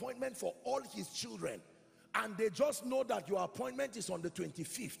an appointment for all his children, and they just know that your appointment is on the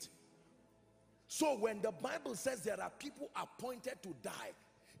 25th. So when the Bible says there are people appointed to die,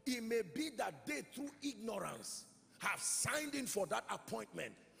 it may be that they, through ignorance, have signed in for that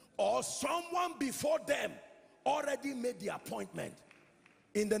appointment, or someone before them already made the appointment.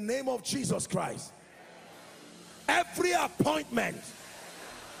 In the name of Jesus Christ, every appointment,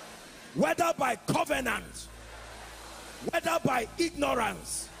 whether by covenant, whether by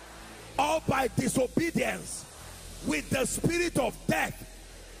ignorance, or by disobedience, with the spirit of death,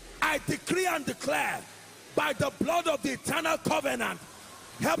 I decree and declare by the blood of the eternal covenant,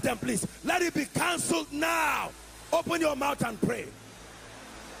 help them please, let it be cancelled now. Open your mouth and pray.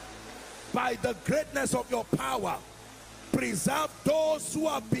 By the greatness of your power, preserve those who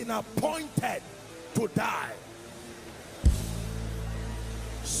have been appointed to die.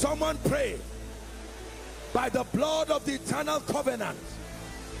 Someone pray. By the blood of the eternal covenant,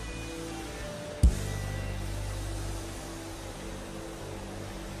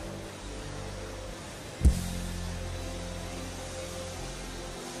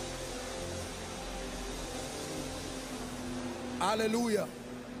 hallelujah.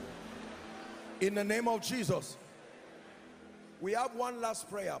 In the name of Jesus, we have one last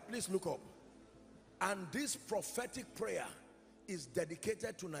prayer. Please look up. And this prophetic prayer is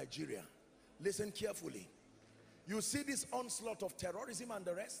dedicated to Nigeria. Listen carefully. You see this onslaught of terrorism and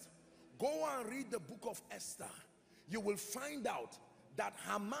the rest? Go and read the book of Esther. You will find out that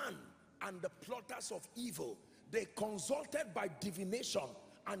Haman and the plotters of evil, they consulted by divination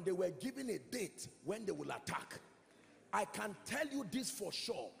and they were given a date when they will attack. I can tell you this for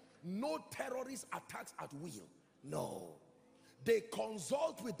sure. No terrorist attacks at will. No. They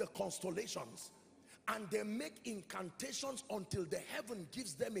consult with the constellations and they make incantations until the heaven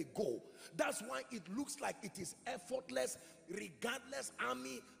gives them a go. That's why it looks like it is effortless, regardless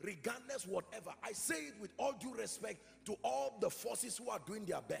army, regardless whatever. I say it with all due respect to all the forces who are doing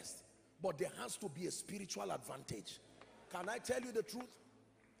their best. But there has to be a spiritual advantage. Can I tell you the truth?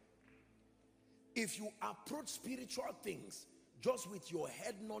 If you approach spiritual things just with your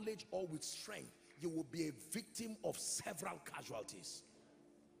head knowledge or with strength, you will be a victim of several casualties.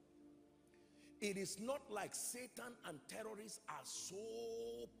 It is not like Satan and terrorists are so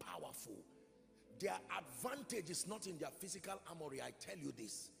powerful. Their advantage is not in their physical armory. I tell you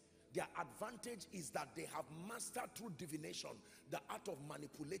this. Their advantage is that they have mastered through divination the art of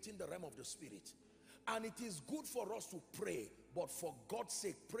manipulating the realm of the spirit. And it is good for us to pray, but for God's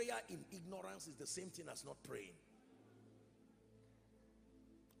sake, prayer in ignorance is the same thing as not praying.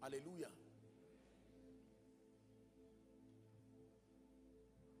 Hallelujah.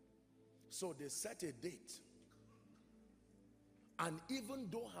 So they set a date. And even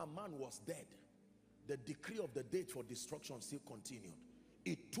though Haman was dead, the decree of the date for destruction still continued.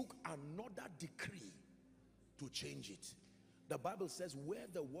 It took another decree to change it. The Bible says where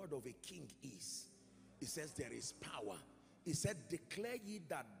the word of a king is, it says there is power. It said, declare ye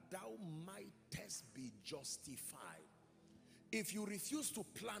that thou mightest be justified. If you refuse to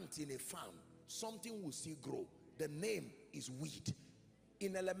plant in a farm, something will still grow. The name is weed.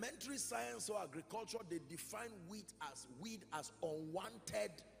 In elementary science or agriculture, they define weed as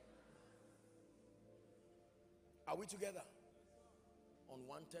unwanted. Are we together?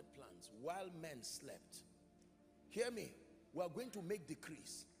 Unwanted plants while men slept. Hear me. We are going to make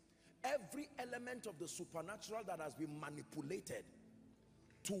decrees. Every element of the supernatural that has been manipulated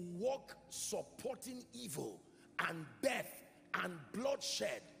to work supporting evil and death and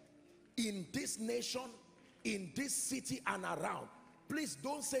bloodshed in this nation, in this city and around. Please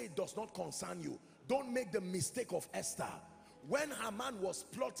don't say it does not concern you. Don't make the mistake of Esther. When Haman was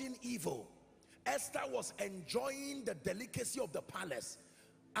plotting evil, Esther was enjoying the delicacy of the palace,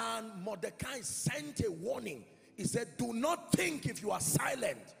 and Mordecai sent a warning. He said, do not think if you are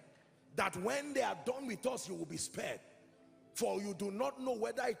silent that when they are done with us you will be spared, for you do not know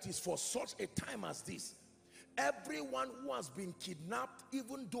whether it is for such a time as this. Everyone who has been kidnapped,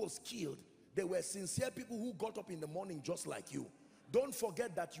 even those killed, they were sincere people who got up in the morning just like you. Don't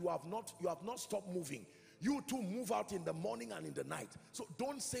forget that you have not stopped moving. You too move out in the morning and in the night. So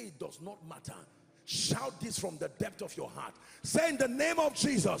don't say it does not matter. Shout this from the depth of your heart. Say, in the name of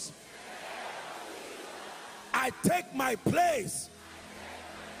Jesus, I take my place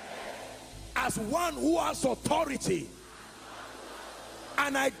as one who has authority,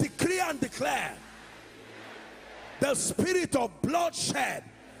 and I decree and declare the spirit of bloodshed,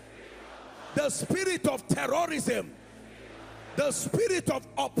 the spirit of terrorism, the spirit of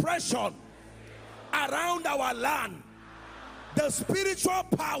oppression around our land, the spiritual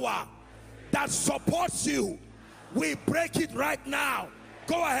power that supports you, we break it right now.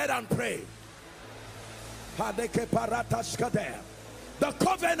 Go ahead and pray. The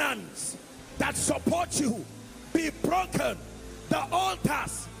covenants that support you be broken. The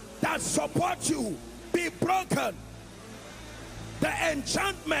altars that support you be broken. The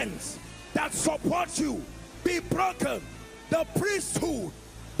enchantments that support you be broken. The priesthood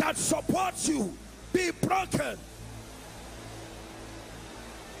that supports you be broken.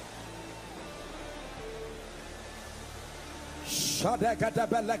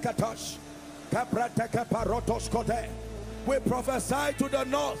 We prophesy to the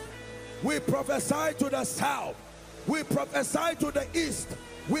north, we prophesy to the south, we prophesy to the east,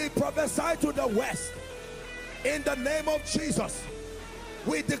 we prophesy to the west. In the name of Jesus,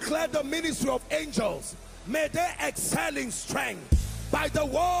 we declare the ministry of angels. May they excel in strength by the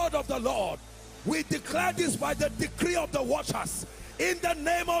word of the Lord. We declare this by the decree of the watchers. In the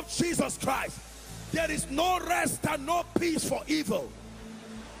name of Jesus Christ, there is no rest and no peace for evil.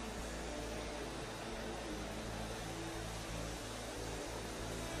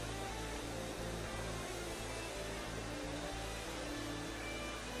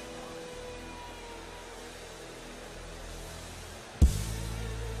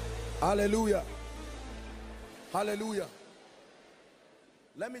 Hallelujah. Hallelujah.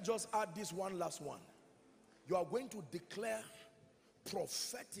 Let me just add this one last one. You are going to declare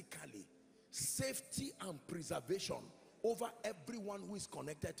prophetically safety and preservation over everyone who is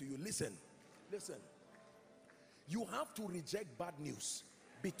connected to you. Listen, listen. You have to reject bad news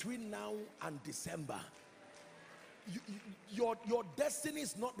between now and December. Your destiny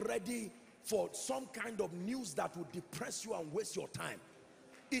is not ready for some kind of news that will depress you and waste your time.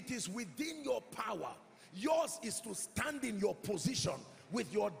 It is within your power. Yours is to stand in your position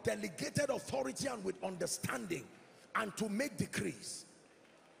with your delegated authority and with understanding, and to make decrees.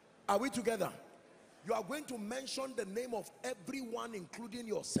 Are we together? You are going to mention the name of everyone, including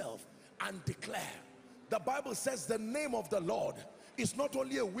yourself, and declare. The Bible says the name of the Lord is not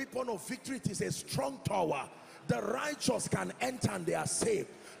only a weapon of victory, it is a strong tower. The righteous can enter and they are saved.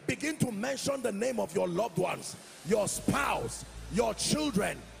 Begin to mention the name of your loved ones, your spouse, your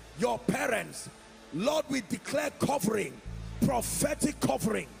children, your parents. Lord, we declare covering, prophetic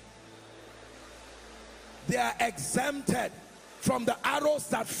covering. They are exempted from the arrows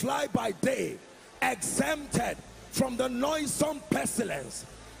that fly by day, exempted from the noisome pestilence,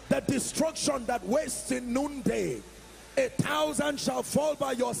 the destruction that wastes in noonday. 1,000 shall fall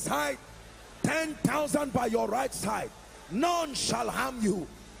by your side, 10,000 by your right side. None shall harm you.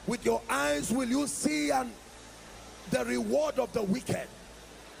 With your eyes will you see and the reward of the wicked.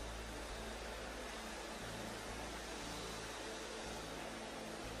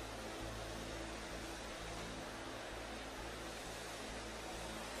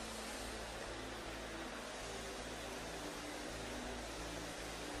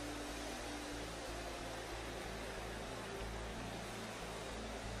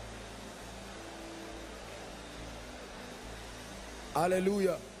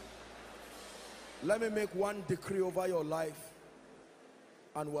 Hallelujah. Let me make one decree over your life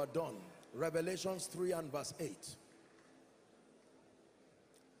and we're done. Revelations 3 and verse 8.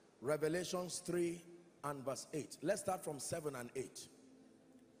 Revelations 3 and verse 8. Let's start from 7 and 8.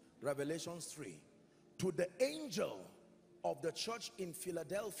 Revelations 3. To the angel of the church in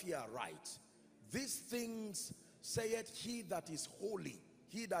Philadelphia write, these things saith, he that is holy,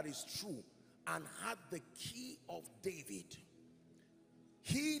 he that is true, and hath the key of David,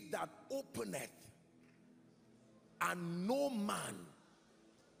 he that openeth, and no man.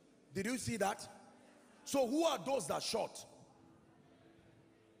 Did you see that? So who are those that shut?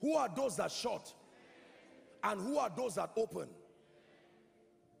 Who are those that shut? And who are those that open?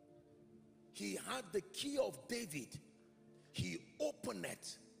 He had the key of David. He opened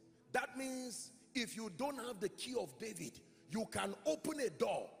it. That means if you don't have the key of David, you can open a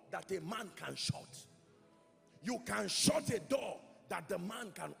door that a man can shut. You can shut a door that the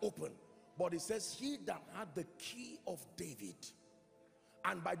man can open. But it says, he that had the key of David.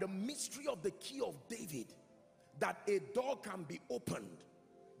 And by the mystery of the key of David, that a door can be opened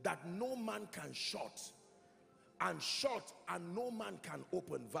that no man can shut, and shut and no man can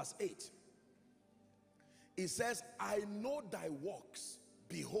open. Verse 8, it says, I know thy works,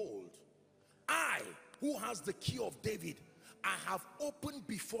 behold, I who has the key of David, I have opened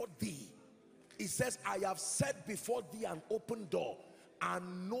before thee. It says, I have set before thee an open door,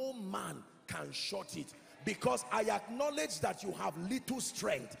 and no man can shut it. Because I acknowledge that you have little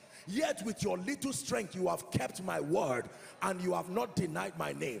strength, yet with your little strength you have kept my word, and you have not denied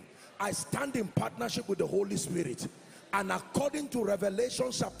my name. I stand in partnership with the Holy Spirit, and according to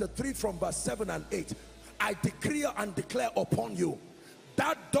Revelation chapter 3 from verse 7 and 8, I decree and declare upon you,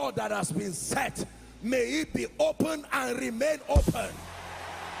 that door that has been set, may it be open and remain open.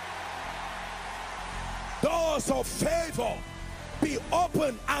 Doors of favor be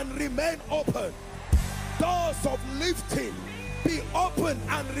open and remain open. Doors of lifting be open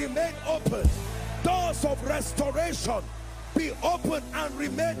and remain open. Doors of restoration be open and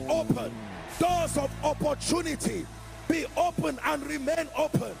remain open. Doors of opportunity be open and remain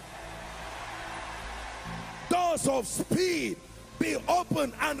open. Doors of speed be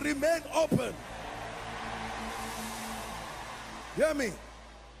open and remain open. Hear me.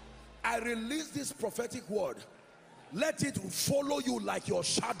 I release this prophetic word. Let it follow you like your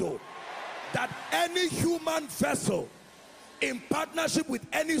shadow. That any human vessel in partnership with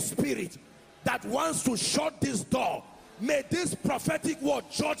any spirit that wants to shut this door, may this prophetic word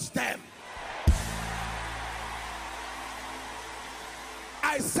judge them.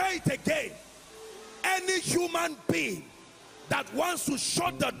 I say it again. Any human being that wants to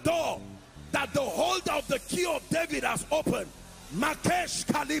shut the door that the holder of the key of David has opened, Makesh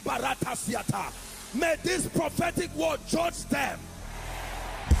Kalibarata Siata, may this prophetic word judge them.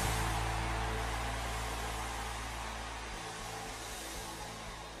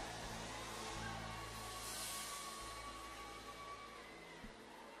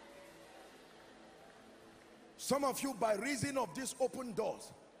 Some of you, by reason of these open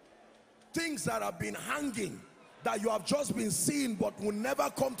doors, things that have been hanging, that you have just been seeing but will never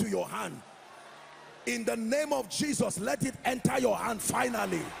come to your hand, in the name of Jesus, let it enter your hand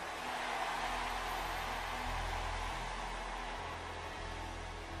finally.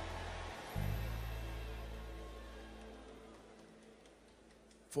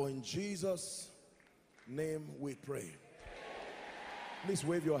 For in Jesus' name we pray. Please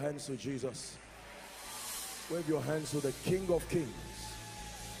wave your hands to Jesus. Wave your hands to the King of Kings,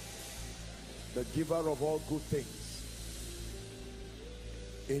 the giver of all good things.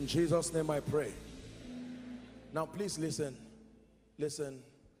 In Jesus' name I pray. Now please listen.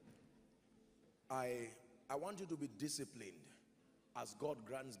 I want you to be disciplined as God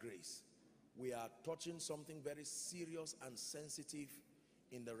grants grace. We are touching something very serious and sensitive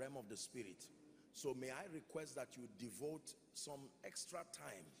in the realm of the spirit. So may I request that you devote some extra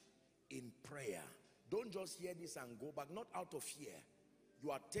time in prayer. Don't just hear this and go back, not out of fear.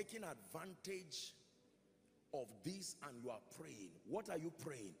 You are taking advantage of this and you are praying. What are you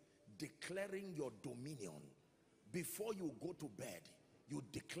praying? Declaring your dominion. Before you go to bed, you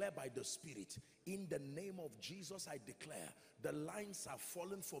declare by the Spirit, in the name of Jesus I declare, the lines are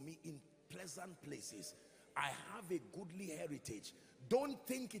fallen for me in pleasant places. I have a goodly heritage. Don't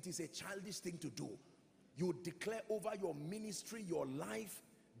think it is a childish thing to do. You declare over your ministry, your life,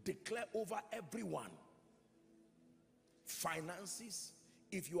 declare over everyone. Finances,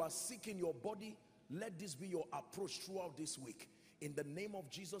 if you are sick in your body, let this be your approach throughout this week. In the name of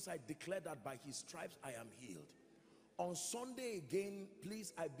Jesus, I declare that by his stripes I am healed. On Sunday again,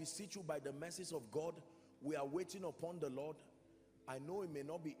 please, I beseech you by the mercies of God, we are waiting upon the Lord. I know it may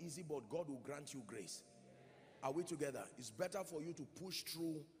not be easy, but God will grant you grace. Are we together? It's better for you to push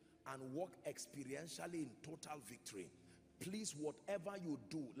through and walk experientially in total victory. Please, whatever you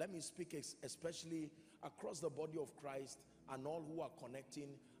do, let me speak especially across the body of Christ and all who are connecting.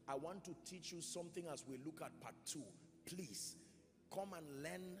 I want to teach you something as we look at part 2. Please, come and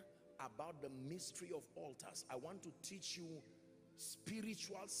learn about the mystery of altars. I want to teach you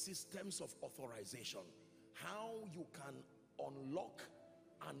spiritual systems of authorization, how you can unlock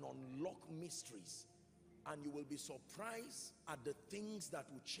and unlock mysteries, and you will be surprised at the things that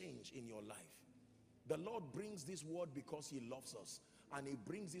will change in your life. The Lord brings this word because he loves us, and he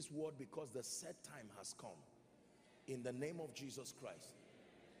brings this word because the set time has come. In the name of Jesus Christ.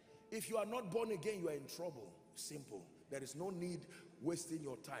 If you are not born again, you are in trouble. Simple. There is no need wasting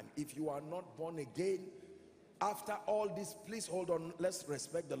your time. If you are not born again, after all this, please hold on. Let's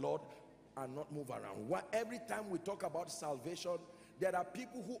respect the Lord and not move around. Every time we talk about salvation, there are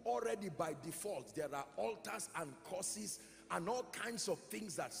people who already by default, there are altars and curses and all kinds of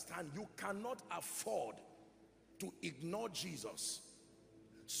things that stand. You cannot afford to ignore Jesus.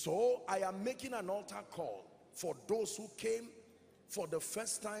 So I am making an altar call for those who came for the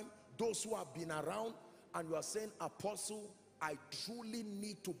first time, those who have been around, and you are saying, Apostle, I truly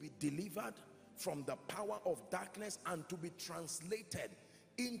need to be delivered from the power of darkness and to be translated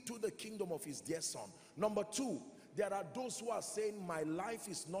into the kingdom of his dear son. Number two, there are those who are saying, my life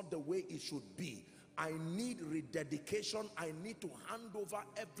is not the way it should be. I need rededication. I need to hand over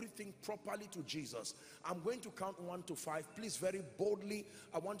everything properly to Jesus. I'm going to count 1 to 5. Please, very boldly,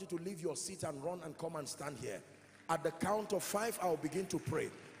 I want you to leave your seat and run and come and stand here. At the count of 5, I'll begin to pray.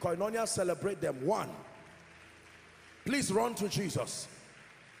 Koinonia, celebrate them. 1. Please run to Jesus.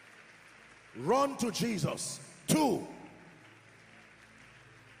 Run to Jesus. 2.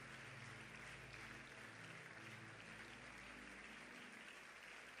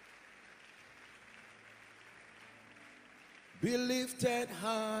 Be lifted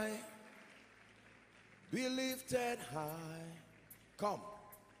high. Be lifted high. Come.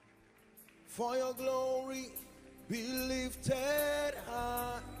 For your glory, be lifted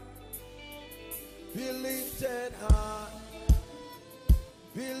high. Be lifted high.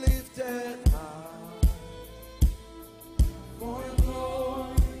 Be lifted high. For your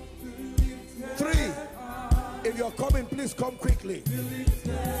glory, be lifted 3. High. If you're coming, please come quickly. Be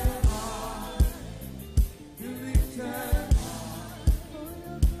lifted high. Be lifted high.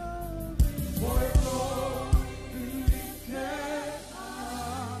 For your glory, be lifted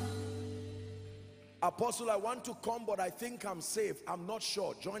high. Apostle, I want to come, but I think I'm saved. I'm not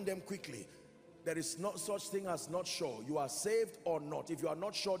sure. Join them quickly. There is no such thing as not sure. You are saved or not. If you are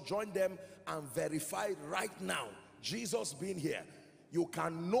not sure, join them and verify right now. Jesus being here, you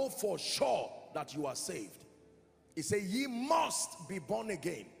can know for sure that you are saved. He said, ye must be born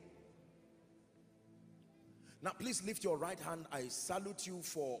again. Now please lift your right hand. I salute you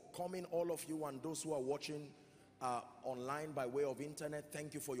for coming, all of you, and those who are watching online by way of internet.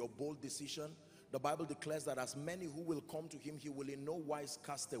 Thank you for your bold decision. The Bible declares that as many who will come to him, he will in no wise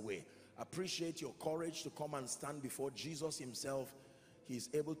cast away. Appreciate your courage to come and stand before Jesus himself. He is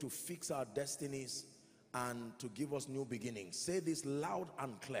able to fix our destinies and to give us new beginnings. Say this loud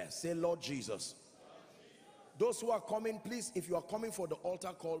and clear. Say, Lord Jesus. Those who are coming, please, if you are coming for the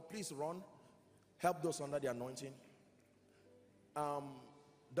altar call, please run. Help those under the anointing.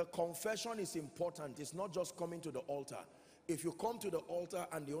 The confession is important. It's not just coming to the altar. If you come to the altar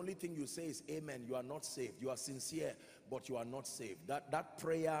and the only thing you say is amen, you are not saved. You are sincere, but you are not saved. That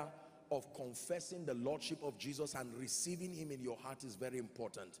prayer of confessing the lordship of Jesus and receiving him in your heart is very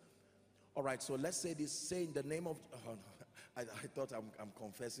important. All right, so let's say this. Say in the name of I thought I'm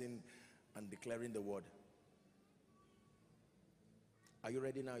confessing and declaring the word. Are you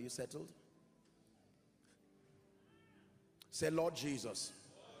ready now? Are you settled? Say, Lord Jesus,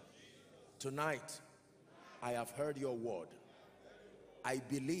 tonight I have heard your word. I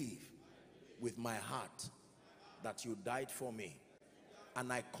believe with my heart that you died for me,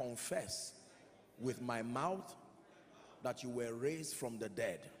 and I confess with my mouth that you were raised from the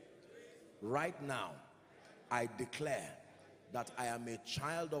dead. Right now I declare that I am a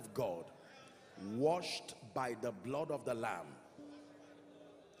child of God, washed by the blood of the Lamb.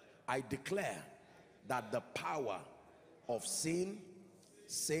 I declare that the power of sin,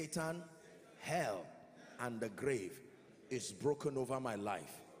 Satan, hell, and the grave is broken over my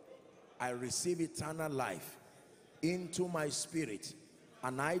life. I receive eternal life into my spirit,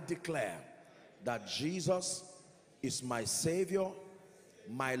 and I declare that Jesus is my Savior,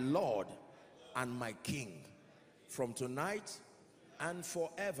 my Lord, and my King. From tonight and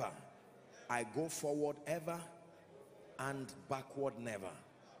forever, I go forward ever and backward never.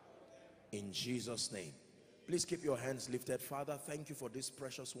 In Jesus' name. Please keep your hands lifted. Father, thank you for these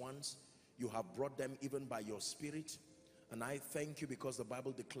precious ones. You have brought them even by your spirit. And I thank you because the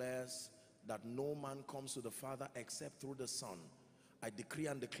Bible declares that no man comes to the Father except through the Son. I decree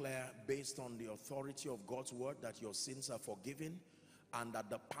and declare, based on the authority of God's word, that your sins are forgiven and that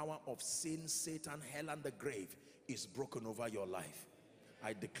the power of sin, Satan, hell, and the grave is broken over your life.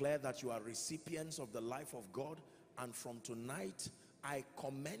 I declare that you are recipients of the life of God, and from tonight I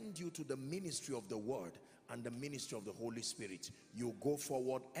commend you to the ministry of the word and the ministry of the Holy Spirit. You go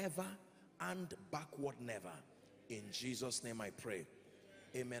forward ever and backward never. In Jesus' name I pray.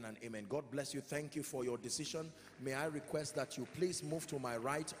 Amen and amen. God bless you. Thank you for your decision. May I request that you please move to my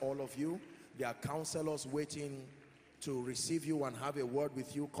right, all of you. There are counselors waiting to receive you and have a word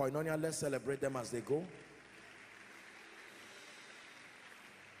with you. Koinonia, let's celebrate them as they go.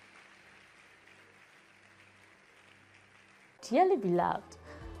 Dearly beloved,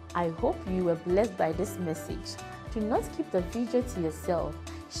 I hope you were blessed by this message. Do not keep the video to yourself.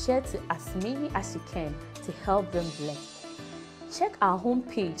 Share to as many as you can to help them bless. Check our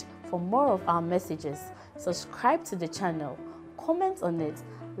homepage for more of our messages. Subscribe to the channel, comment on it,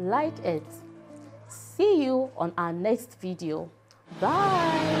 like it. See you on our next video.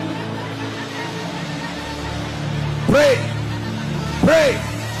 Bye. Pray, pray,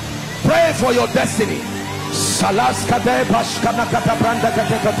 pray for your destiny.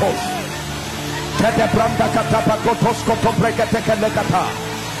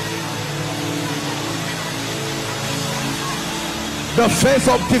 The phase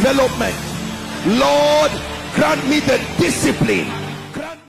of development. Lord, grant me the discipline